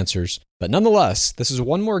background dancers. But nonetheless, this is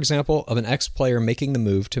one more example of an ex-player making the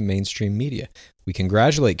move to mainstream media. We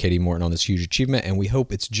congratulate Katie Morton on this huge achievement, and we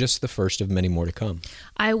hope it's just the first of many more to come.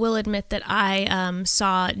 I will admit that I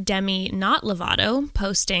saw Demi Not Lovato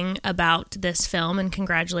posting about this film and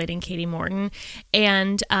congratulating Katie Morton,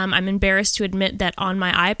 and I'm embarrassed to admit that on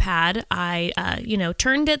my iPad, I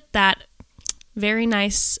turned it that very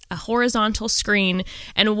nice horizontal screen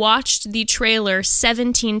and watched the trailer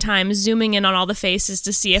 17 times, zooming in on all the faces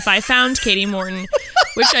to see if I found Katie Morton,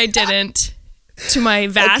 which I didn't, to my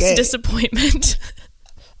vast disappointment.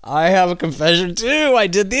 I have a confession too. I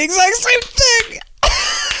did the exact same thing.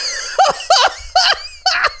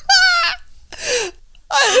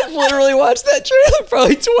 I literally watched that trailer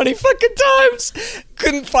probably 20 fucking times.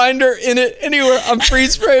 Couldn't find her in it anywhere. I'm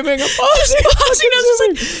freeze framing. I'm pausing. I was just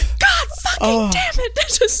like, God fucking damn it.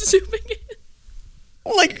 Just zooming in.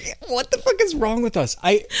 Like, what the fuck is wrong with us?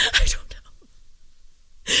 I don't know.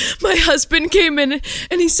 My husband came in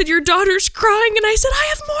and he said, your daughter's crying. And I said, I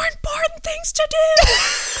have more important things to do.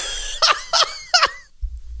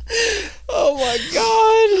 Oh my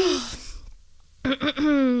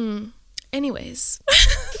God. Anyways.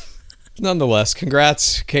 Nonetheless,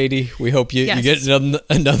 congrats, Katie. We hope you get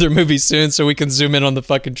another movie soon so we can zoom in on the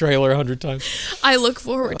fucking trailer 100 times. I look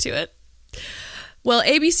forward to it. Well,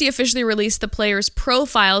 ABC officially released the players'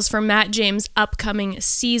 profiles for Matt James' upcoming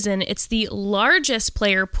season. It's the largest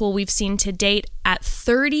player pool we've seen to date at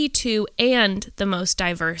 32 and the most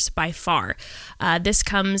diverse by far. This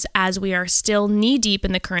comes as we are still knee-deep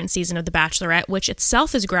in the current season of The Bachelorette, which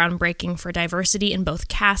itself is groundbreaking for diversity in both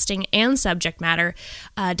casting and subject matter.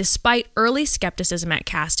 Despite early skepticism at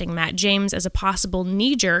casting Matt James as a possible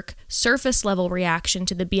knee-jerk, surface-level reaction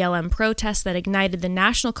to the BLM protests that ignited the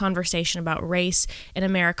national conversation about race in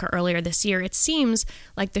America earlier this year, it seems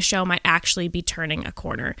like the show might actually be turning a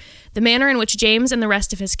corner. The manner in which James and the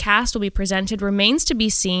rest of his cast will be presented remains to be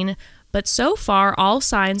seen, but so far all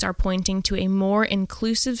signs are pointing to a more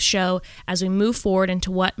inclusive show as we move forward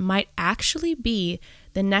into what might actually be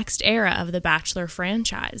the next era of the Bachelor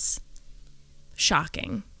franchise.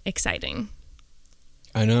 Shocking. Exciting.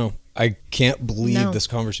 I know. I can't believe this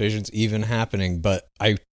conversation's even happening, but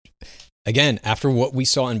again, after what we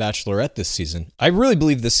saw in Bachelorette this season, I really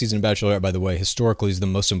believe this season of Bachelorette, by the way, historically is the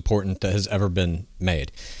most important that has ever been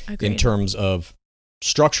made. Agreed. In terms of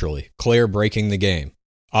structurally, Claire breaking the game,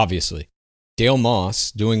 obviously. Dale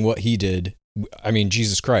Moss doing what he did. I mean,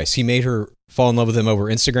 Jesus Christ. He made her fall in love with him over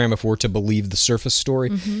Instagram if we're to believe the surface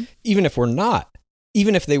story. Mm-hmm. Even if we're not.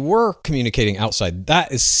 Even if they were communicating outside,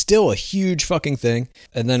 that is still a huge fucking thing.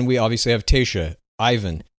 And then we obviously have Tayshia,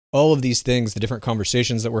 Ivan, all of these things, the different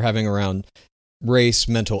conversations that we're having around race,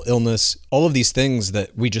 mental illness, all of these things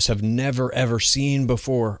that we just have never, ever seen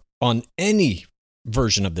before on any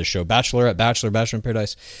version of this show. Bachelorette, Bachelor in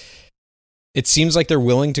Paradise. It seems like they're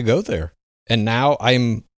willing to go there. And now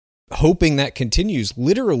I'm hoping that continues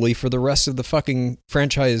literally for the rest of the fucking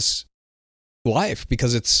franchise life,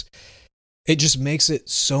 because it just makes it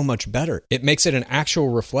so much better. It makes it an actual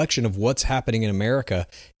reflection of what's happening in America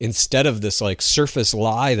instead of this like surface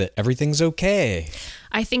lie that everything's okay.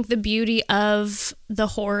 I think the beauty of the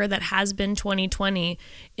horror that has been 2020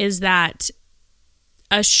 is that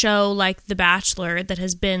a show like The Bachelor that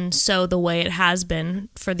has been so the way it has been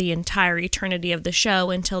for the entire eternity of the show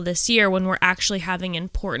until this year, when we're actually having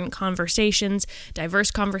important conversations,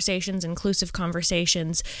 diverse conversations, inclusive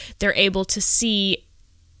conversations, they're able to see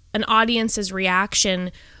an audience's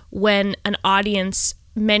reaction when an audience,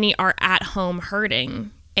 many are at home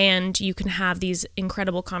hurting, and you can have these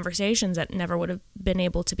incredible conversations that never would have been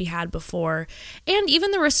able to be had before. And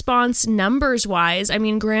even the response numbers wise, I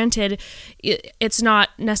mean, granted, it's not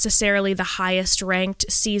necessarily the highest ranked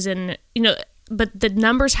season, but the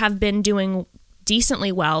numbers have been doing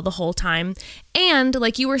decently well the whole time. And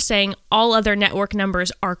like you were saying, all other network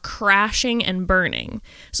numbers are crashing and burning.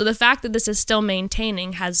 So the fact that this is still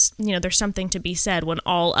maintaining has, there's something to be said when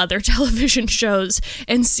all other television shows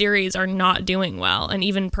and series are not doing well, and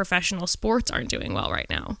even professional sports aren't doing well right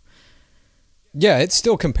now. Yeah, it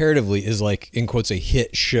still comparatively is like, in quotes, a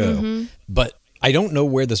hit show. Mm-hmm. But I don't know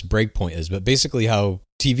where this break point is, but basically how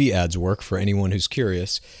TV ads work, for anyone who's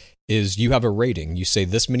curious, is you have a rating. You say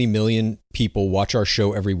this many million people watch our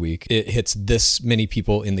show every week. It hits this many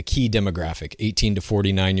people in the key demographic, 18 to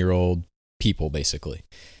 49-year-old people, basically.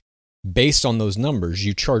 based on those numbers,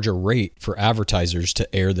 you charge a rate for advertisers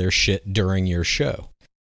to air their shit during your show.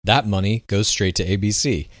 That money goes straight to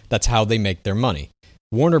ABC. That's how they make their money.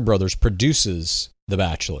 Warner Brothers produces The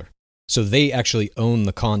Bachelor, so they actually own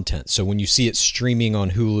the content. So when you see it streaming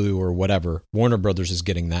on Hulu or whatever, Warner Brothers is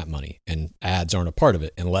getting that money, and ads aren't a part of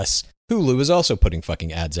it, unless Hulu is also putting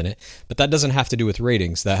fucking ads in it. But that doesn't have to do with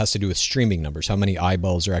ratings. That has to do with streaming numbers, how many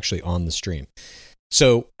eyeballs are actually on the stream.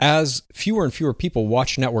 So as fewer and fewer people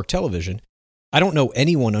watch network television, I don't know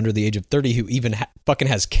anyone under the age of 30 who even fucking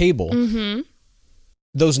has cable. Mm-hmm.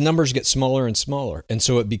 Those numbers get smaller and smaller. And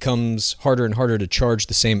so it becomes harder and harder to charge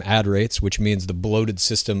the same ad rates, which means the bloated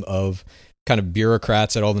system of kind of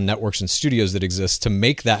bureaucrats at all the networks and studios that exist to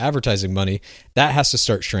make that advertising money, that has to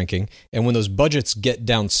start shrinking. And when those budgets get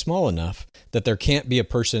down small enough that there can't be a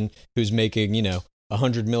person who's making,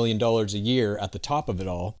 $100 million a year at the top of it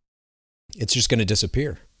all, it's just going to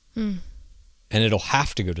disappear. And it'll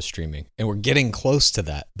have to go to streaming. And we're getting close to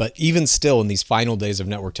that. But even still, in these final days of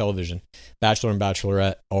network television, Bachelor and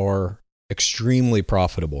Bachelorette are extremely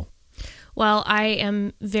profitable. Well, I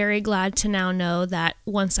am very glad to now know that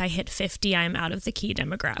once I hit 50, I'm out of the key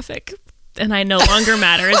demographic. And I no longer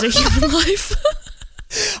matter as a human life.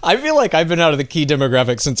 I feel like I've been out of the key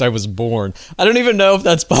demographic since I was born. I don't even know if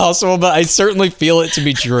that's possible, but I certainly feel it to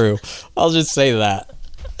be true. I'll just say that.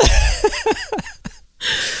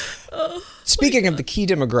 Speaking of the key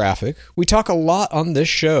demographic, we talk a lot on this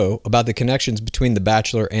show about the connections between The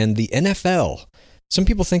Bachelor and the NFL. Some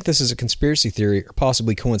people think this is a conspiracy theory or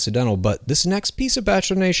possibly coincidental, but this next piece of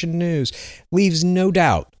Bachelor Nation news leaves no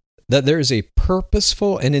doubt that there is a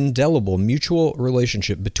purposeful and indelible mutual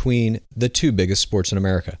relationship between the two biggest sports in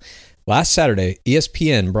America. Last Saturday,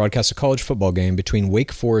 ESPN broadcast a college football game between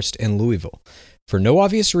Wake Forest and Louisville. For no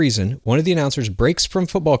obvious reason, one of the announcers breaks from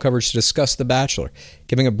football coverage to discuss The Bachelor,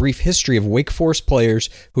 giving a brief history of Wake Forest players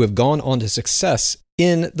who have gone on to success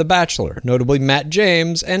in The Bachelor, notably Matt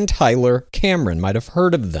James and Tyler Cameron. Might have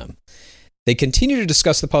heard of them. They continue to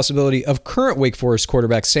discuss the possibility of current Wake Forest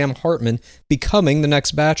quarterback Sam Hartman becoming the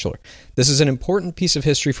next Bachelor. This is an important piece of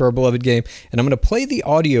history for our beloved game, and I'm going to play the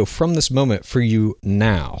audio from this moment for you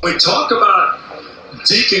now. We talk about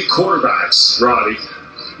Deacon quarterbacks, Roddy.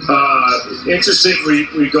 Interesting,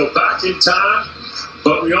 we go back in time,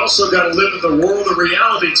 but we also got to live in the world of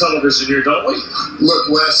reality television here, don't we? Look,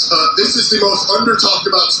 Wes, this is the most under-talked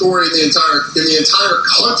about story in the entire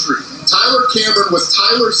country. Tyler Cameron was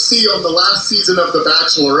Tyler C on the last season of The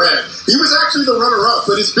Bachelorette. He was actually the runner-up,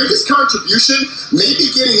 but his biggest contribution may be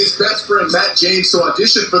getting his best friend Matt James to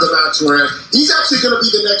audition for The Bachelorette. He's actually going to be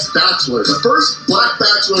the next Bachelor, the first black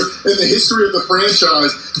Bachelor in the history of the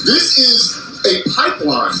franchise. This is a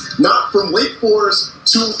pipeline, not from Wake Forest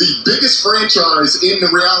to the biggest franchise in the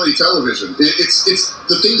reality television. It's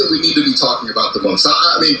the thing that we need to be talking about the most.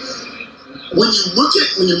 I mean, when you look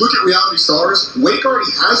at reality stars, Wake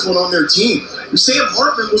already has one on their team. Sam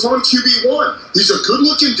Hartman was on QB1. He's a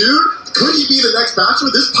good-looking dude. Could he be the next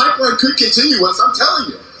Bachelor? This pipeline could continue, Wes. I'm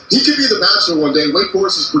telling you. He could be the Bachelor one day. Wake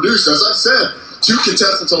Forest has produced, as I've said, 2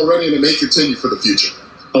 contestants already, and it may continue for the future.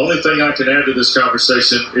 Only thing I can add to this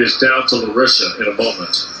conversation is down to Larissa in a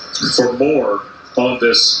moment for more on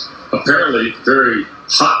this apparently very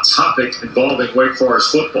hot topic involving Wake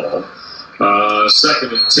Forest football.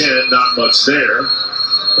 2nd and 10, not much there.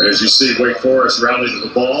 As you see, Wake Forest rallying to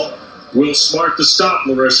the ball. Will Smart to stop,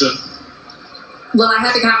 Larissa. Well, I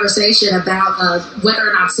had a conversation about whether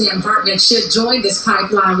or not Sam Hartman should join this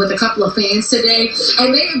pipeline with a couple of fans today,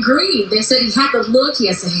 and they agreed. They said he had the look, he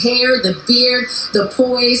has the hair, the beard, the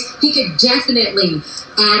poise. He could definitely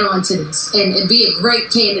add on to this and be a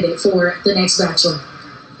great candidate for the next Bachelor.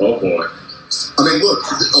 Oh, boy. I mean, look,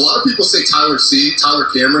 a lot of people say Tyler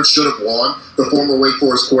Cameron should have won, the former Wake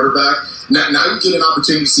Forest quarterback. Now you get an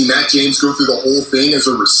opportunity to see Matt James go through the whole thing as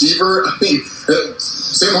a receiver. I mean,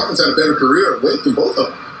 Sam Hartman's had a better career at Wake than both of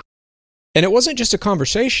them. And it wasn't just a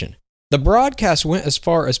conversation. The broadcast went as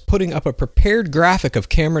far as putting up a prepared graphic of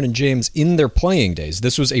Cameron and James in their playing days.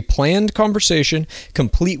 This was a planned conversation,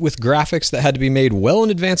 complete with graphics that had to be made well in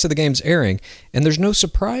advance of the game's airing. And there's no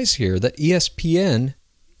surprise here that ESPN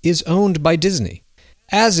is owned by Disney,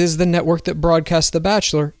 as is the network that broadcasts The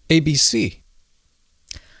Bachelor, ABC.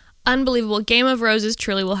 Unbelievable. Game of Roses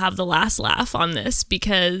truly will have the last laugh on this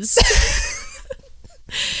because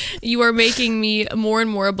you are making me more and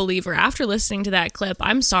more a believer after listening to that clip.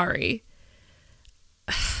 I'm sorry.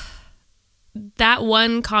 That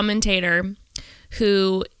one commentator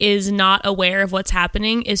who is not aware of what's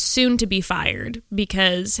happening is soon to be fired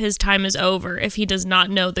because his time is over if he does not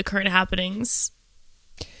know the current happenings.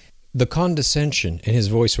 the condescension in his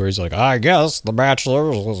voice where he's like, I guess The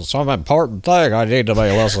Bachelor is some important thing I need to be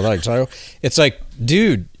listening to. It's like,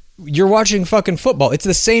 dude, you're watching fucking football. It's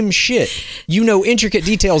the same shit. You know intricate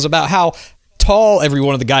details about how tall every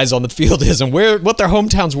one of the guys on the field is and what their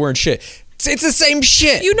hometowns were and shit. It's the same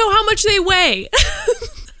shit. You know how much they weigh.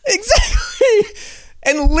 Exactly.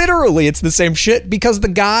 And literally it's the same shit because the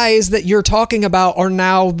guys that you're talking about are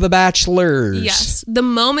now the Bachelors. Yes. The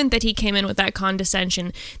moment that he came in with that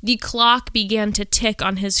condescension, the clock began to tick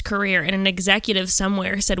on his career, and an executive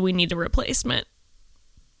somewhere said, we need a replacement.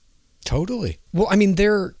 Totally. Well, I mean,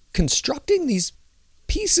 they're constructing these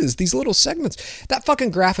pieces, these little segments. That fucking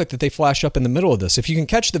graphic that they flash up in the middle of this, if you can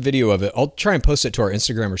catch the video of it, I'll try and post it to our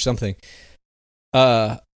Instagram or something.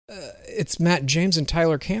 It's Matt James and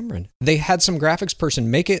Tyler Cameron. They had some graphics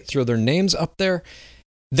person make it, throw their names up there.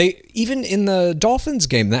 They even in the Dolphins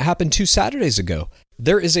game that happened 2 Saturdays ago,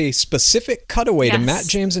 there is a specific cutaway to Matt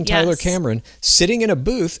James and Tyler Cameron sitting in a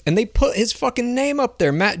booth, and they put his fucking name up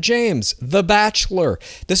there. Matt James, The Bachelor.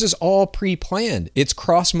 This is all pre-planned. It's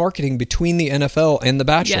cross-marketing between the NFL and The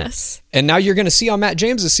Bachelor. Yes. And now you're going to see on Matt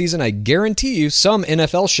James' season, I guarantee you, some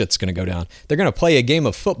NFL shit's going to go down. They're going to play a game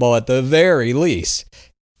of football at the very least.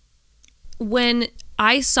 When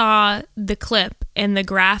I saw the clip and the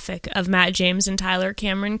graphic of Matt James and Tyler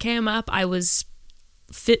Cameron came up, I was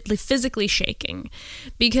physically shaking,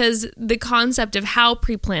 because the concept of how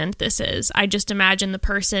pre-planned this is, I just imagine the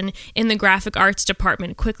person in the graphic arts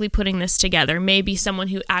department quickly putting this together, maybe someone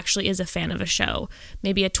who actually is a fan of a show,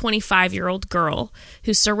 maybe a 25-year-old girl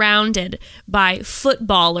who's surrounded by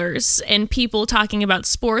footballers and people talking about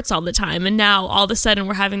sports all the time, and now all of a sudden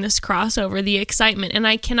we're having this crossover, the excitement, and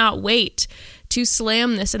I cannot wait to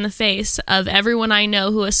slam this in the face of everyone I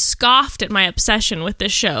know who has scoffed at my obsession with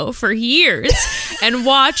this show for years and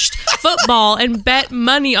watched football and bet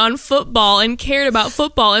money on football and cared about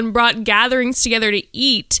football and brought gatherings together to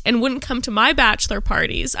eat and wouldn't come to my bachelor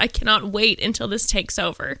parties. I cannot wait until this takes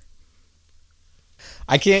over.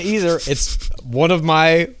 I can't either. It's one of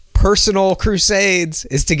my personal crusades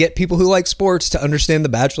is to get people who like sports to understand The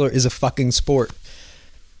Bachelor is a fucking sport.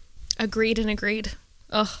 Agreed and agreed.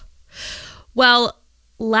 Ugh. Well,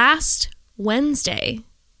 last Wednesday,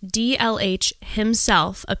 DLH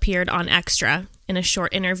himself appeared on Extra in a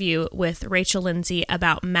short interview with Rachel Lindsay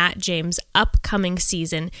about Matt James' upcoming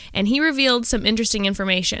season, and he revealed some interesting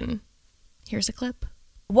information. Here's a clip.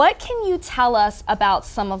 What can you tell us about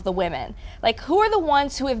some of the women? Like, who are the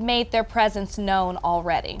ones who have made their presence known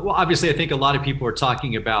already? Well, obviously, I think a lot of people are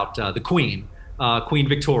talking about the Queen, Queen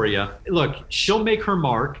Victoria. Look, she'll make her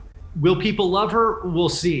mark. Will people love her? We'll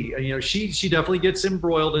see. You know, she definitely gets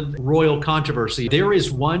embroiled in royal controversy. There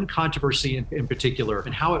is one controversy in particular,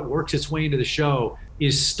 and how it works its way into the show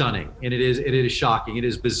is stunning, and it is shocking. It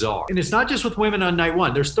is bizarre. And it's not just with women on night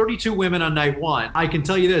one. There's 32 women on night one. I can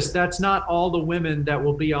tell you this, that's not all the women that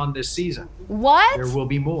will be on this season. What? There will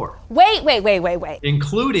be more. Wait.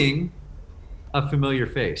 Including a familiar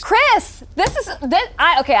face. Chris,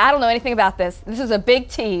 I don't know anything about this. This is a big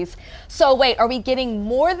tease. So wait, are we getting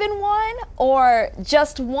more than one, or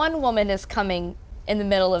just one woman is coming in the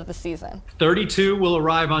middle of the season? 32 will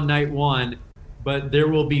arrive on night one, but there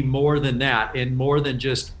will be more than that, and more than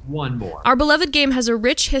just one more. Our beloved game has a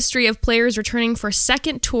rich history of players returning for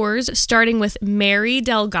second tours, starting with Mary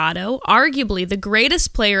Delgado, arguably the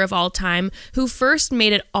greatest player of all time, who first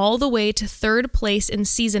made it all the way to third place in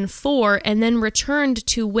season 4 and then returned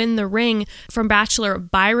to win the ring from Bachelor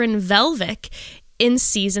Byron Velvick in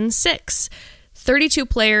season 6. 32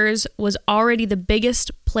 players was already the biggest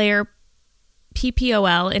player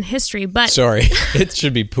PPOL in history, but... Sorry, it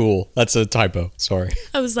should be pool. That's a typo. Sorry.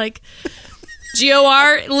 I was like,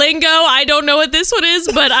 GOR lingo, I don't know what this one is,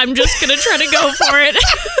 but I'm just going to try to go for it.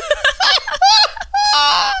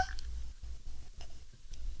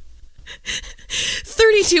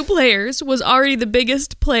 "32 players was already the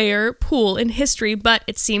biggest player pool in history, but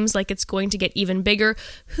it seems like it's going to get even bigger.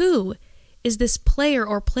 Who is this player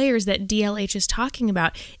or players that DLH is talking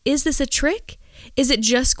about? Is this a trick? Is it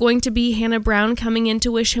just going to be Hannah Brown coming in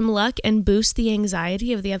to wish him luck and boost the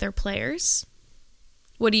anxiety of the other players?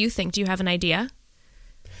 What do you think? Do you have an idea?"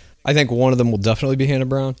 I think one of them will definitely be Hannah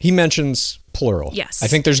Brown. He mentions plural. Yes. I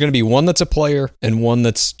think there's going to be one that's a player and one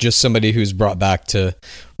that's just somebody who's brought back to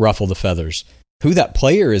ruffle the feathers. Who that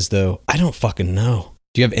player is, though, I don't fucking know.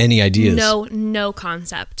 Do you have any ideas? No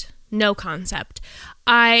concept. No concept.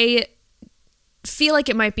 I feel like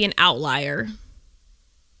it might be an outlier.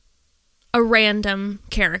 A random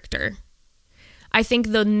character. I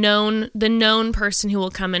think the known person who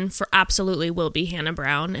will come in for absolutely will be Hannah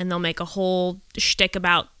Brown, and they'll make a whole shtick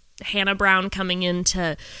about Hannah Brown coming in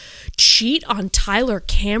to cheat on Tyler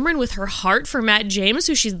Cameron with her heart for Matt James,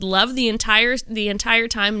 who she's loved the entire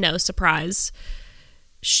time. No surprise.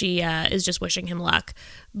 She is just wishing him luck.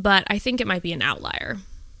 But I think it might be an outlier.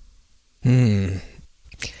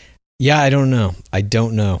 Yeah, I don't know.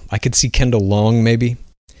 I could see Kendall Long maybe.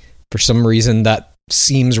 For some reason, that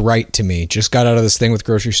seems right to me. Just got out of this thing with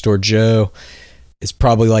Grocery Store Joe. Is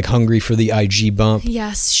probably like hungry for the IG bump.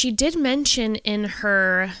 Yes, she did mention in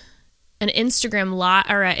an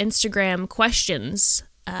Instagram questions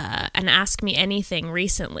and Ask Me Anything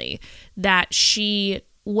recently that she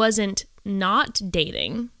wasn't not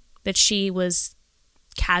dating, that she was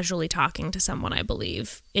casually talking to someone, I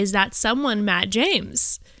believe. Is that someone Matt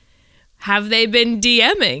James? Have they been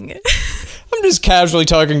DMing? I'm just casually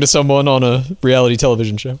talking to someone on a reality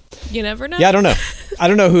television show. You never know. Yeah, I don't know. I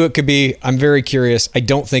don't know who it could be. I'm very curious. I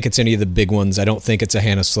don't think it's any of the big ones. I don't think it's a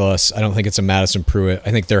Hannah Sluss. I don't think it's a Madison Pruitt.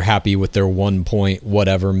 I think they're happy with their 1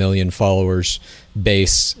 million followers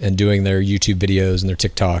base and doing their YouTube videos and their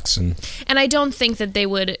TikToks. And I don't think that they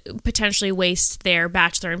would potentially waste their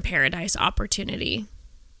Bachelor in Paradise opportunity.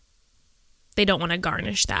 They don't want to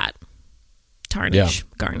garnish that. Tarnish,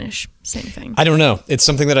 garnish, same thing. I don't know. It's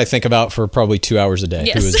something that I think about for probably 2 hours a day.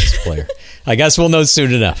 Yes. Who is this player? I guess we'll know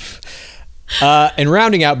soon enough. And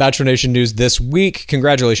rounding out Bachelor Nation news this week,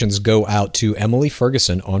 congratulations go out to Emily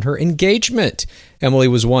Ferguson on her engagement. Emily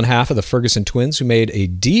was one half of the Ferguson twins who made a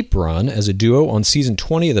deep run as a duo on season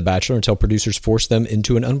 20 of The Bachelor until producers forced them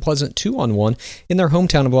into an unpleasant 2-on-1 in their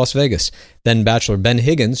hometown of Las Vegas. Then Bachelor Ben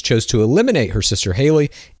Higgins chose to eliminate her sister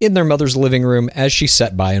Haley in their mother's living room as she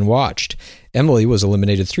sat by and watched. Emily was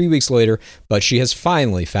eliminated 3 weeks later, but she has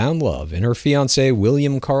finally found love in her fiancé,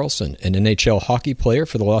 William Karlsson, an NHL hockey player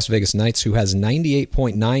for the Las Vegas Knights who has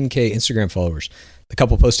 98.9K Instagram followers. The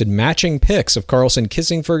couple posted matching pics of Karlsson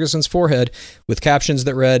kissing Ferguson's forehead with captions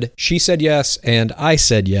that read, "She said yes," and "I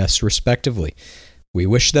said yes," respectively. We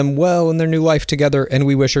wish them well in their new life together, and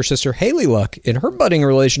we wish her sister Haley luck in her budding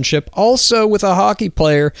relationship, also with a hockey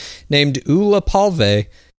player named Ula Palve,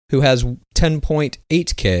 who has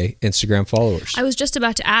 10.8K Instagram followers. I was just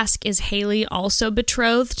about to ask, is Haley also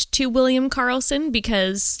betrothed to William Karlsson?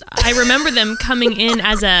 Because I remember them coming in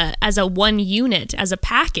as a one unit, as a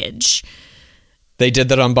package. They did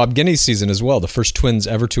that on Bob Guinney's season as well. The first twins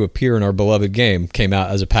ever to appear in our beloved game came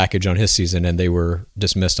out as a package on his season, and they were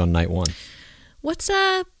dismissed on night one. What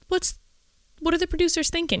are the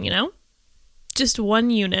producers thinking, Just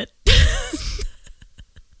one unit.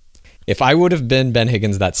 If I would have been Ben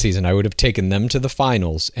Higgins that season, I would have taken them to the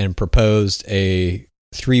finals and proposed a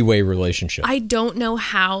 3-way relationship. I don't know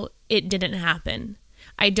how it didn't happen.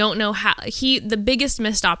 I don't know how. The biggest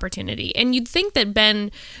missed opportunity. And you'd think that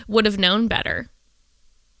Ben would have known better.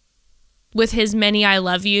 With his many I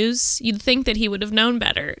love yous, you'd think that he would have known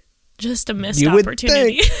better. Just a missed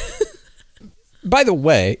opportunity. By the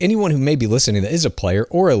way, anyone who may be listening that is a player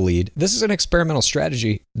or a lead, this is an experimental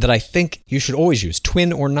strategy that I think you should always use,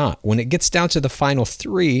 twin or not. When it gets down to the final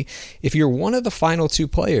 3, if you're one of the final 2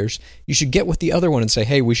 players, you should get with the other one and say,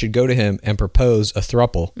 hey, we should go to him and propose a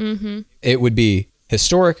throuple. Mm-hmm. It would be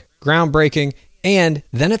historic, groundbreaking, and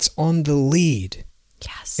then it's on the lead.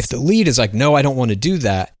 Yes. If the lead is like, no, I don't want to do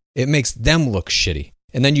that, it makes them look shitty.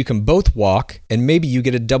 And then you can both walk, and maybe you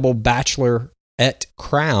get a double bachelorette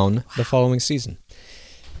crown the following season.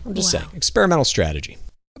 I'm just saying, experimental strategy.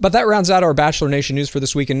 But that rounds out our Bachelor Nation news for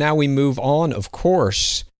this week, and now we move on, of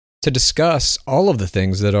course, to discuss all of the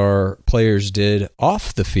things that our players did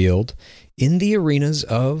off the field in the arenas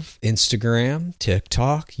of Instagram,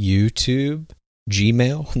 TikTok, YouTube,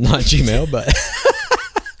 Gmail, not Gmail, but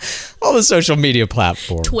all the social media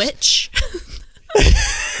platforms. Twitch.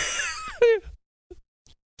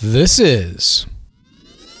 This is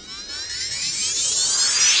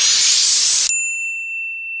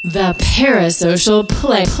the Parasocial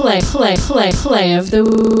play of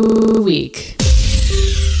the week.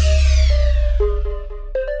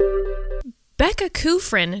 Becca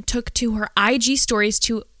Kufrin took to her IG stories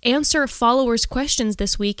to answer followers' questions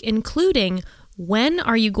this week, including, when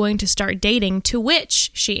are you going to start dating? To which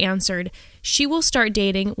she answered, she will start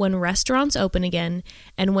dating when restaurants open again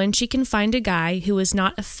and when she can find a guy who is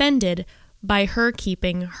not offended by her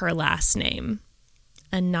keeping her last name.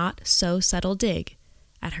 A not so subtle dig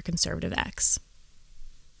at her conservative ex.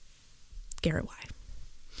 Garrett Y.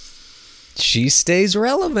 She stays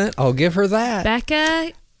relevant. I'll give her that.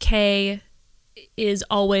 Becca K is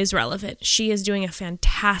always relevant. She is doing a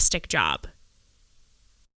fantastic job.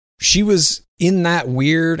 She was in that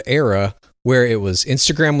weird era where it was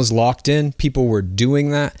Instagram was locked in. People were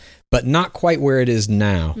doing that. but not quite where it is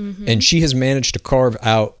now. And she has managed to carve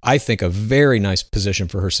out, I think, a very nice position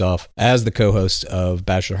for herself as the co-host of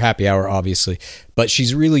Bachelor Happy Hour, obviously. But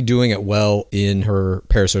she's really doing it well in her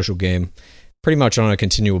parasocial game, pretty much on a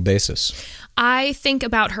continual basis. I think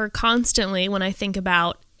about her constantly when I think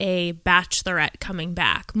about a bachelorette coming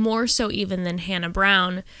back, more so even than Hannah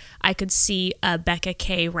Brown. I could see a Becca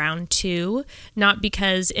K round 2, not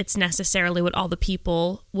because it's necessarily what all the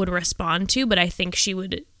people would respond to, but I think she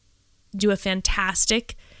would do a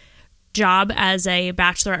fantastic job as a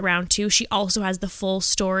bachelorette round 2. She also has the full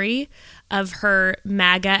story of her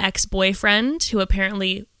MAGA ex-boyfriend, who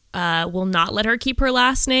apparently will not let her keep her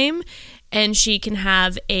last name, and she can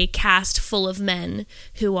have a cast full of men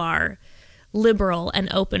who are liberal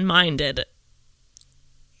and open-minded.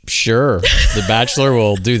 Sure. The Bachelor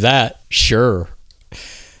will do that. Sure.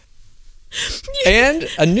 And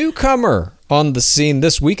a newcomer on the scene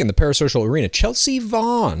this week in the parasocial arena, Chelsea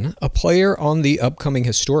Vaughn, a player on the upcoming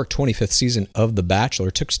historic 25th season of The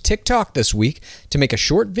Bachelor, took to TikTok this week to make a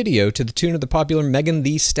short video to the tune of the popular Megan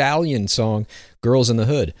Thee Stallion song, Girls in the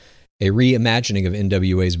Hood, a reimagining of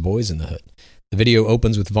NWA's Boys in the Hood. The video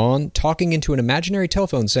opens with Vaughn talking into an imaginary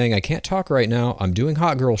telephone saying, "I can't talk right now, I'm doing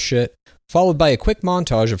hot girl shit," followed by a quick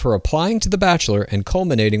montage of her applying to The Bachelor and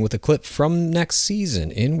culminating with a clip from next season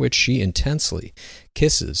in which she intensely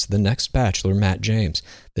kisses the next Bachelor, Matt James.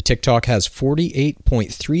 The TikTok has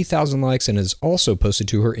 48.3 thousand likes and is also posted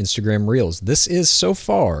to her Instagram Reels. This is, so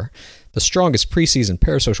far, the strongest preseason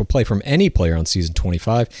parasocial play from any player on season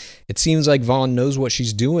 25. It seems like Vaughn knows what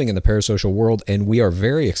she's doing in the parasocial world, and we are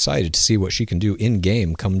very excited to see what she can do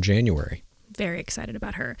in-game come January. Very excited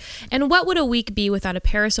about her. And what would a week be without a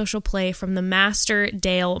parasocial play from the master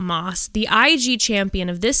Dale Moss? The IG champion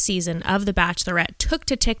of this season of The Bachelorette took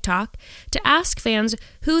to TikTok to ask fans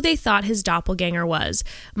who they thought his doppelganger was.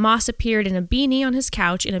 Moss appeared in a beanie on his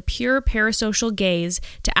couch in a pure parasocial gaze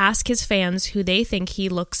to ask his fans who they think he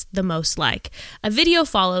looks the most like. A video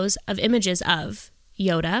follows of images of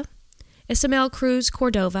Yoda, Ismael Cruz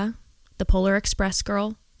Cordova, the Polar Express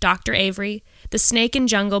girl, Dr. Avery, The Snake in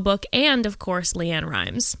Jungle Book, and, of course, Leanne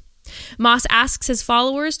Rimes. Moss asks his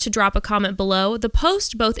followers to drop a comment below. The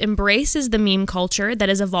post both embraces the meme culture that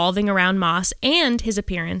is evolving around Moss and his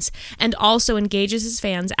appearance, and also engages his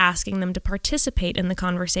fans, asking them to participate in the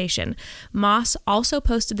conversation. Moss also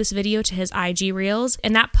posted this video to his IG Reels,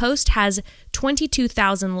 and that post has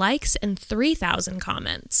 22,000 likes and 3,000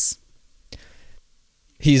 comments.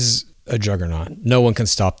 He's a juggernaut. No one can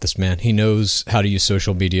stop this man. He knows how to use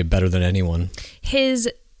social media better than anyone. His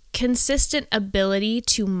consistent ability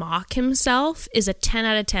to mock himself is a 10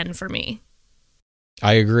 out of 10 for me.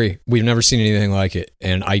 I agree. We've never seen anything like it.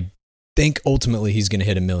 And I think ultimately he's going to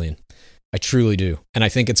hit 1 million. I truly do. And I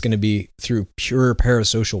think it's going to be through pure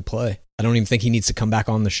parasocial play. I don't even think he needs to come back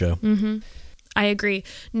on the show. I agree.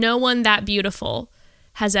 No one that beautiful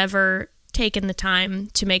has ever taken the time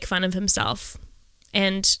to make fun of himself.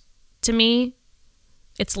 And to me,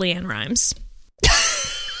 it's Leanne Rimes.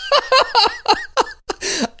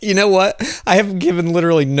 You know what? I have given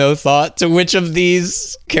literally no thought to which of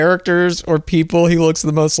these characters or people he looks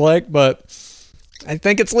the most like, but I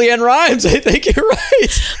think it's Leanne Rimes. I think you're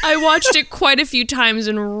right. I watched it quite a few times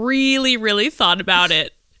and really, really thought about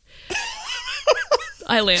it.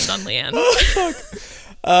 I land on Leanne. Oh,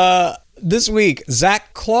 fuck. This week,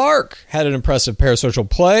 Zach Clark had an impressive parasocial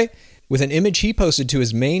play with an image he posted to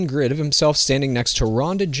his main grid of himself standing next to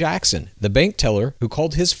Rhonda Jackson, the bank teller who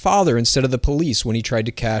called his father instead of the police when he tried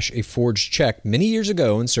to cash a forged check many years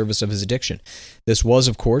ago in service of his addiction. This was,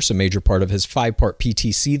 of course, a major part of his 5-part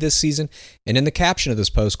PTC this season, and in the caption of this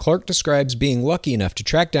post, Clark describes being lucky enough to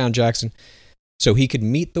track down Jackson so he could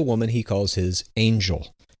meet the woman he calls his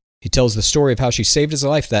angel. He tells the story of how she saved his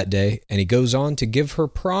life that day, and he goes on to give her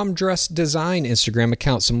prom dress design Instagram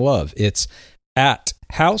account some love. It's at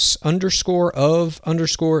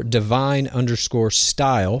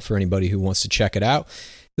house_of_divine_style for anybody who wants to check it out.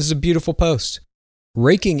 This is a beautiful post,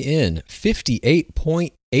 raking in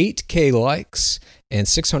 58.8K likes and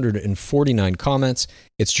 649 comments.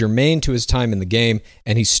 It's germane to his time in the game,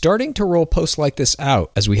 and he's starting to roll posts like this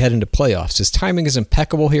out as we head into playoffs. His timing is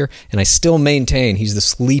impeccable here, and I still maintain he's the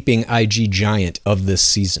sleeping IG giant of this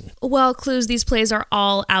season. Well, Clues, these plays are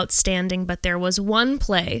all outstanding, but there was one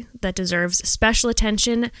play that deserves special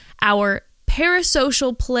attention. Our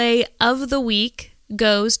parasocial play of the week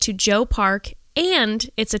goes to Joe Park And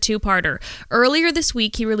it's a two-parter. Earlier this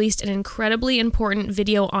week, he released an incredibly important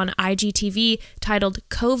video on IGTV titled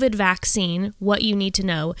COVID Vaccine, What You Need to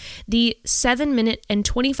Know. The 7-minute and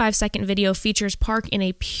 25-second video features Park in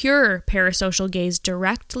a pure parasocial gaze,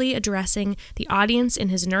 directly addressing the audience in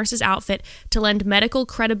his nurse's outfit to lend medical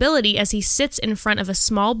credibility as he sits in front of a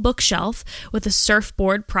small bookshelf with a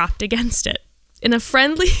surfboard propped against it. In a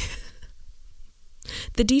friendly...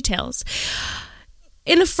 the details...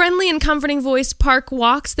 In a friendly and comforting voice, Park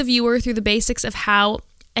walks the viewer through the basics of how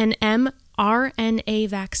an mRNA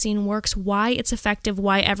vaccine works, why it's effective,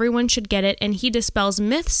 why everyone should get it, and he dispels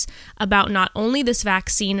myths about not only this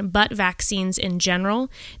vaccine, but vaccines in general.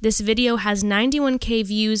 This video has 91K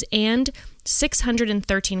views and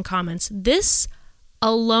 613 comments. This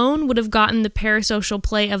alone would have gotten the parasocial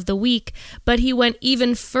play of the week, but he went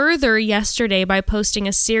even further yesterday by posting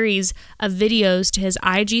a series of videos to his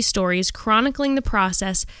IG stories chronicling the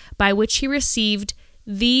process by which he received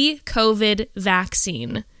the COVID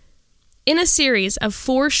vaccine. In a series of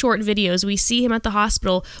 4 short videos, we see him at the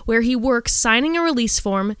hospital where he works signing a release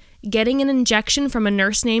form, getting an injection from a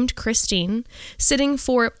nurse named Christine, sitting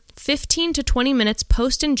for 15 to 20 minutes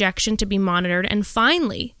post-injection to be monitored, and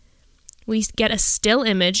finally, we get a still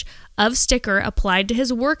image of sticker applied to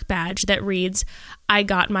his work badge that reads, "I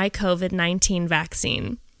got my COVID-19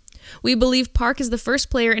 vaccine." We believe Park is the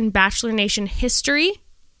first player in Bachelor Nation history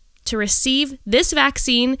to receive this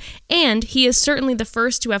vaccine, and he is certainly the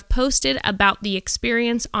first to have posted about the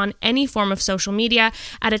experience on any form of social media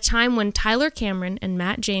at a time when Tyler Cameron and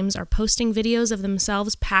Matt James are posting videos of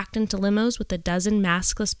themselves packed into limos with a dozen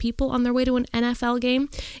maskless people on their way to an NFL game.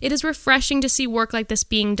 It is refreshing to see work like this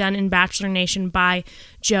being done in Bachelor Nation by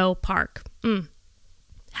Joe Park.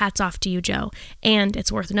 Hats off to you, Joe. And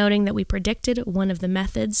it's worth noting that we predicted one of the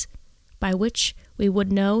methods by which we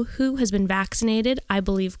would know who has been vaccinated. I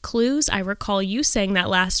believe clues. I recall you saying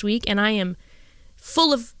that last week, and I am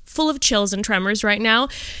full of chills and tremors right now.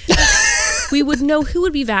 We would know who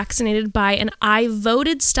would be vaccinated by an I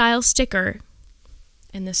voted style sticker.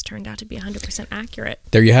 And this turned out to be 100% accurate.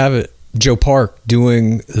 There you have it. Joe Park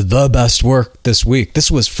doing the best work this week.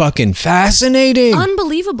 This was fucking fascinating.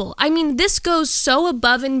 Unbelievable. I mean, this goes so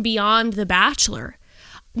above and beyond The Bachelor.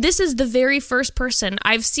 This is the very first person.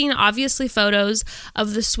 I've seen obviously photos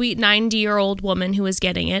of the sweet 90-year-old woman who is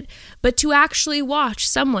getting it, but to actually watch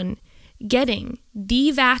someone getting the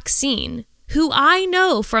vaccine who I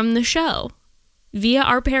know from the show via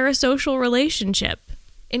our parasocial relationship,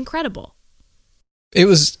 incredible. It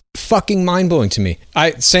was fucking mind-blowing to me.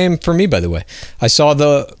 Same for me, by the way. I saw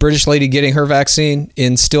the British lady getting her vaccine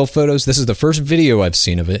in still photos. This is the first video I've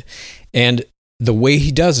seen of it, and the way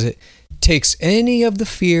he does it takes any of the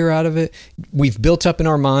fear out of it. We've built up in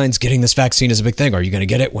our minds, getting this vaccine is a big thing. Are you going to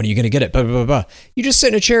get it? When are you going to get it? Blah, blah, blah, blah. You just sit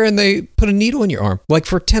in a chair and they put a needle in your arm, like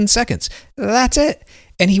for 10 seconds. That's it.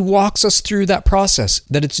 And he walks us through that process,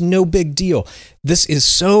 that it's no big deal. This is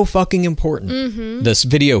so fucking important, this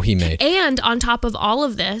video he made. And on top of all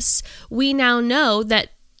of this, we now know that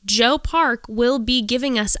Joe Park will be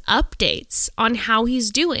giving us updates on how he's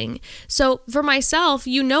doing. So for myself,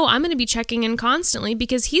 I'm going to be checking in constantly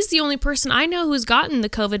because he's the only person I know who's gotten the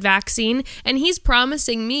COVID vaccine, and he's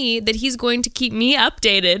promising me that he's going to keep me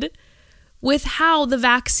updated with how the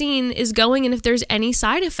vaccine is going and if there's any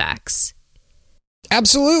side effects.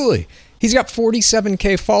 Absolutely. He's got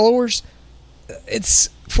 47K followers. It's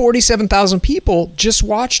 47,000 people just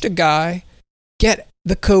watched a guy get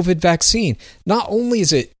the COVID vaccine. Not only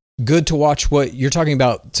is it good to watch what you're talking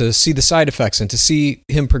about, to see the side effects and to see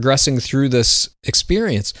him progressing through this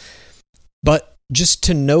experience, but just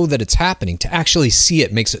to know that it's happening, to actually see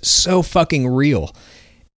it makes it so fucking real.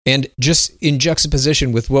 And just in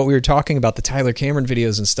juxtaposition with what we were talking about, the Tyler Cameron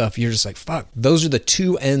videos and stuff, you're just like, fuck, those are the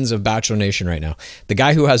two ends of Bachelor Nation right now. The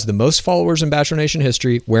guy who has the most followers in Bachelor Nation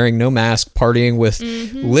history, wearing no mask, partying with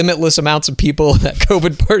limitless amounts of people at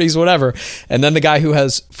COVID parties, whatever. And then the guy who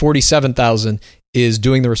has 47,000 is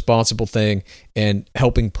doing the responsible thing and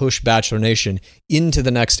helping push Bachelor Nation into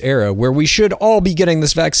the next era where we should all be getting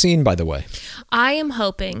this vaccine, by the way. I am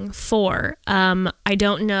hoping for, I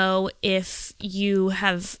don't know if you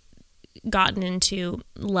have gotten into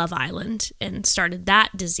Love Island and started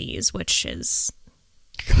that disease, which is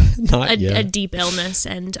a deep illness,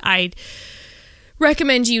 and I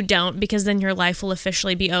recommend you don't, because then your life will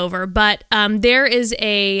officially be over. But there is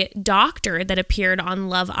a doctor that appeared on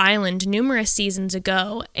Love Island numerous seasons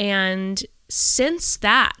ago, and since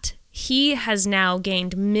that, he has now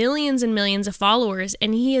gained millions and millions of followers,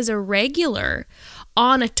 and he is a regular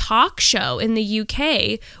on a talk show in the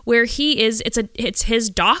UK where it's his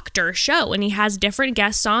doctor show, and he has different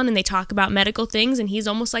guests on and they talk about medical things, and he's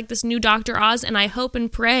almost like this new Dr. Oz. And I hope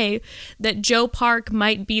and pray that Joe Park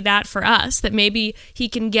might be that for us, that maybe he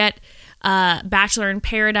can get Bachelor in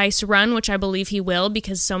Paradise run, which I believe he will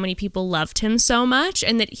because so many people loved him so much,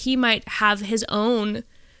 and that he might have his own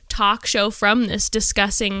talk show from this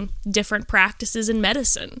discussing different practices in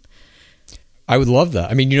medicine. I would love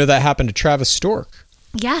that. I mean, that happened to Travis Stork.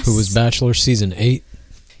 Yes. Who was Bachelor season 8.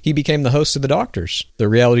 He became the host of The Doctors, the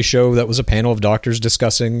reality show that was a panel of doctors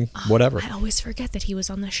discussing whatever. I always forget that he was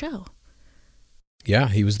on the show. Yeah,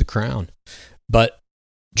 he was the crown. But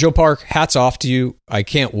Joe Park, hats off to you. I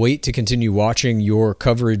can't wait to continue watching your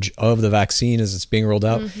coverage of the vaccine as it's being rolled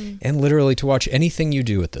out, and literally to watch anything you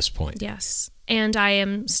do at this point. Yes. And I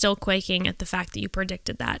am still quaking at the fact that you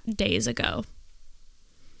predicted that days ago.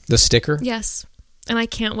 The sticker? Yes. And I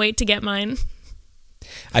can't wait to get mine.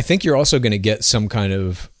 I think you're also going to get some kind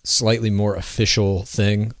of slightly more official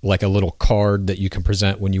thing, like a little card that you can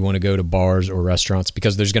present when you want to go to bars or restaurants,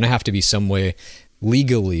 because there's going to have to be some way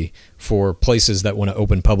legally for places that want to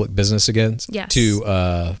open public business again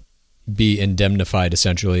to be indemnified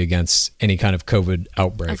essentially against any kind of COVID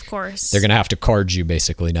outbreak. Of course. They're going to have to card you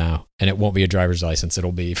basically now, and it won't be a driver's license.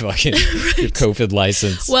 It'll be fucking your COVID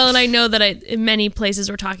license. Well, and I know that in many places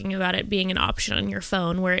we're talking about it being an option on your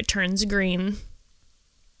phone where it turns green.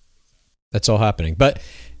 That's all happening. But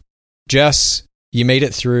Jess, you made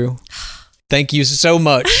it through. Thank you so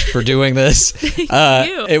much for doing this. Thank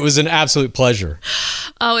you. It was an absolute pleasure.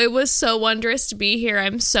 Oh, it was so wondrous to be here.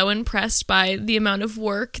 I'm so impressed by the amount of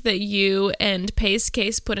work that you and Pace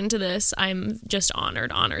Case put into this. I'm just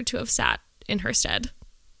honored to have sat in her stead.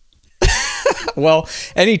 Well,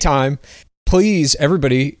 anytime. Please,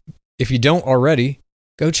 everybody, if you don't already,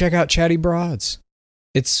 go check out Chatty Broads.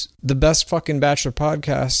 It's the best fucking Bachelor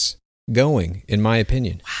podcast going, in my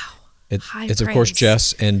opinion. Wow. It's of course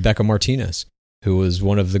Jess and Becca Martinez, who was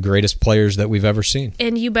one of the greatest players that we've ever seen.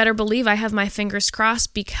 And you better believe I have my fingers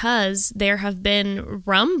crossed, because there have been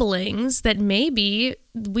rumblings that maybe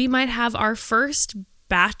we might have our first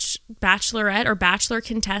bachelorette or bachelor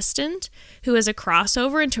contestant who is a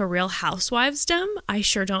crossover into Real Housewives-dom. I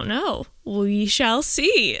sure don't know. We shall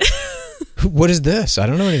see. What is this? I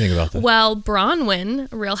don't know anything about that. Well, Bronwyn,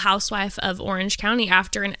 Real Housewife of Orange County,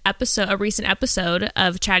 after a recent episode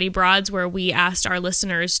of Chatty Broads where we asked our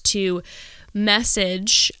listeners to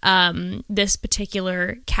message this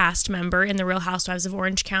particular cast member in the Real Housewives of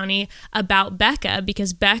Orange County about Becca,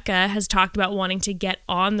 because Becca has talked about wanting to get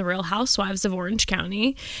on the Real Housewives of Orange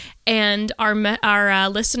County, and our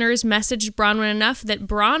listeners messaged Bronwyn enough that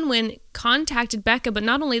Bronwyn contacted Becca. But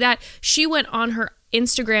not only that, she went on her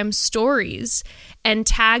Instagram stories and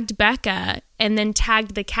tagged Becca, and then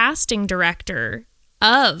tagged the casting director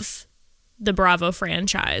of the Bravo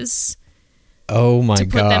franchise. Oh my God. To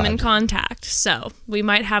put them in contact. So we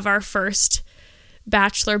might have our first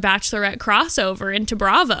Bachelor-Bachelorette crossover into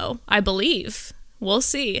Bravo, I believe. We'll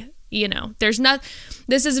see.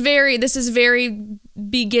 This is very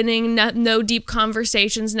beginning, no deep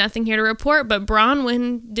conversations, nothing here to report, but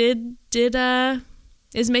Bronwyn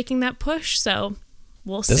is making that push, so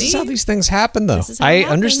we'll see. This is how these things happen, though. I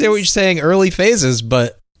understand what you're saying, early phases,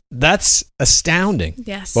 but that's astounding.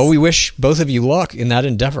 Yes. Well, we wish both of you luck in that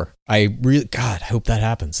endeavor. I hope that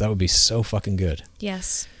happens. That would be so fucking good.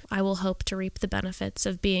 Yes. I will hope to reap the benefits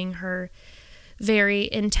of being her very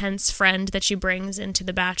intense friend that she brings into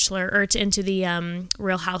the Bachelor, or into the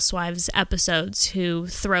Real Housewives episodes, who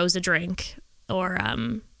throws a drink or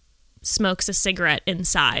smokes a cigarette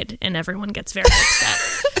inside, and everyone gets very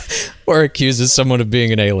upset. Or accuses someone of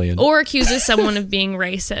being an alien. Or accuses someone of being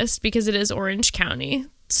racist, because it is Orange County.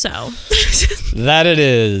 So that it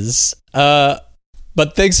is.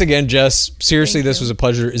 But thanks again, Jess. Seriously, this was a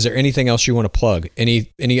pleasure. Is there anything else you want to plug?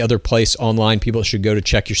 Any other place online people should go to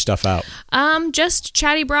check your stuff out? Just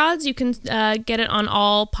Chatty Broads. You can get it on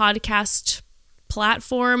all podcast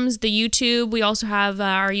platforms, the YouTube. We also have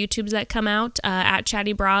our YouTubes that come out at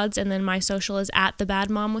Chatty Broads, and then my social is at The Bad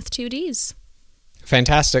Mom with 2 Ds.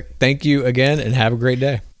 Fantastic. Thank you again, and have a great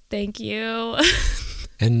day. Thank you.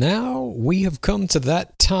 And now we have come to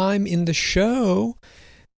that time in the show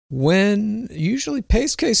when usually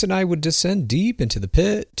Pace Case and I would descend deep into the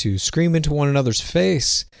pit to scream into one another's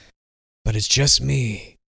face. But it's just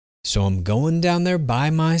me, so I'm going down there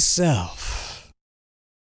by myself.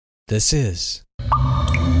 This is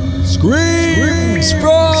Screams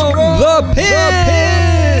from the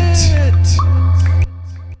Pit!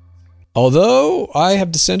 Although I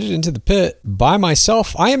have descended into the pit by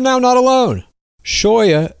myself, I am now not alone.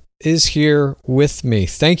 Shoya is here with me.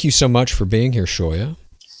 Thank you so much for being here, Shoya.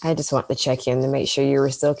 I just want to check in to make sure you were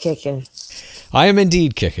still kicking. I am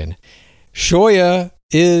indeed kicking. Shoya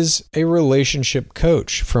is a relationship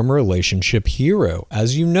coach from Relationship Hero.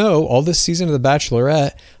 As you know, all this season of The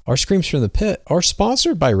Bachelorette, our Screams from the Pit are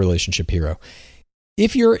sponsored by Relationship Hero.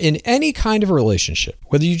 If you're in any kind of relationship,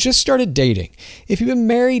 whether you just started dating, if you've been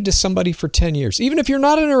married to somebody for 10 years, even if you're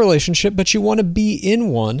not in a relationship but you want to be in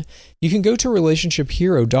one, you can go to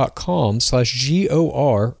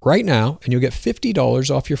relationshiphero.com/GOR right now and you'll get $50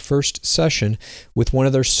 off your first session with one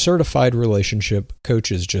of their certified relationship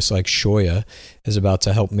coaches, just like Shoya is about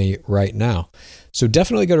to help me right now. So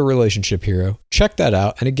definitely go to Relationship Hero, check that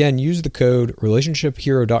out, and again, use the code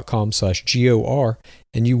relationshiphero.com/GOR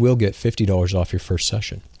and you will get $50 off your first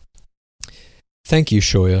session. Thank you,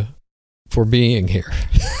 Shoya, for being here.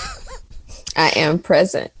 I am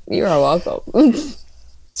present. You are welcome.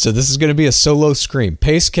 So this is going to be a solo Scream.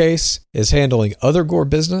 Pace Case is handling other Gore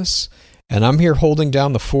business, and I'm here holding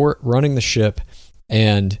down the fort, running the ship.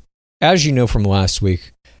 And as you know from last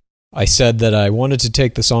week, I said that I wanted to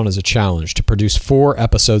take this on as a challenge to produce 4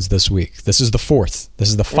 episodes this week. This is the 4th. This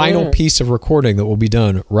is the final piece of recording that will be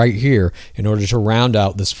done right here in order to round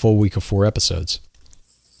out this full week of 4 episodes.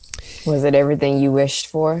 Was it everything you wished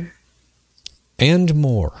for? And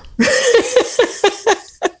more.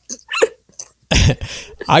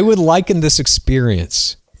 I would liken this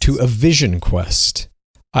experience to a vision quest.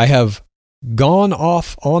 I have gone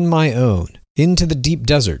off on my own into the deep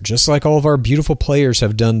desert, just like all of our beautiful players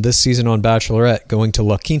have done this season on Bachelorette, going to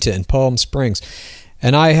La Quinta in Palm Springs.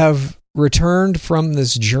 And I have returned from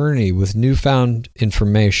this journey with newfound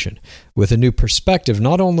information, with a new perspective,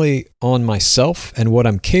 not only on myself and what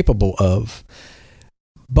I'm capable of,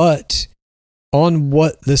 but on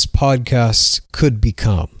what this podcast could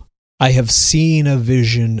become. I have seen a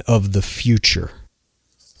vision of the future.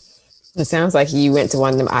 It sounds like you went to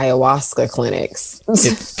one of them ayahuasca clinics.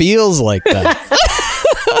 It feels like that.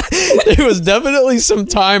 There was definitely some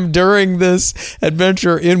time during this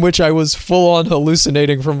adventure in which I was full on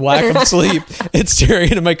hallucinating from lack of sleep and staring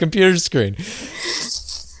into my computer screen.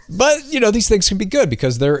 But, you know, these things can be good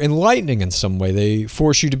because they're enlightening in some way. They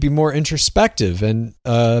force you to be more introspective. And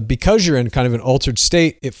because you're in kind of an altered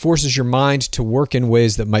state, it forces your mind to work in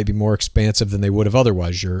ways that might be more expansive than they would have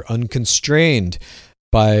otherwise. You're unconstrained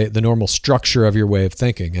by the normal structure of your way of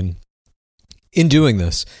thinking. And in doing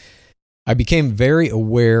this, I became very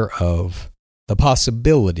aware of the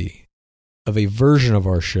possibility of a version of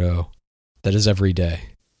our show that is every day.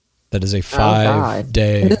 That is a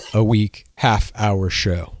 5-day-a-week, half-hour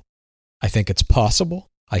show. I think it's possible.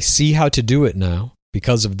 I see how to do it now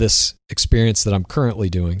because of this experience that I'm currently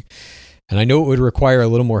doing. And I know it would require a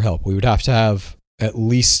little more help. We would have to have at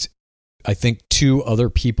least, I think, 2 other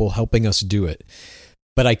people helping us do it.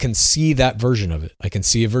 But I can see that version of it. I can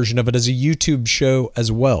see a version of it as a YouTube show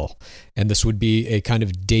as well. And this would be a kind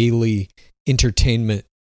of daily entertainment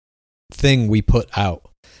thing we put out.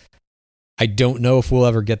 I don't know if we'll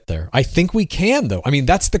ever get there. I think we can, though. I mean,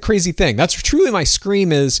 that's the crazy thing. That's truly my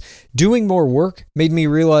scream, is doing more work made me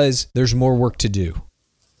realize there's more work to do.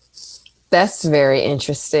 That's very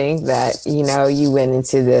interesting that, you know, you went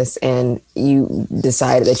into this and you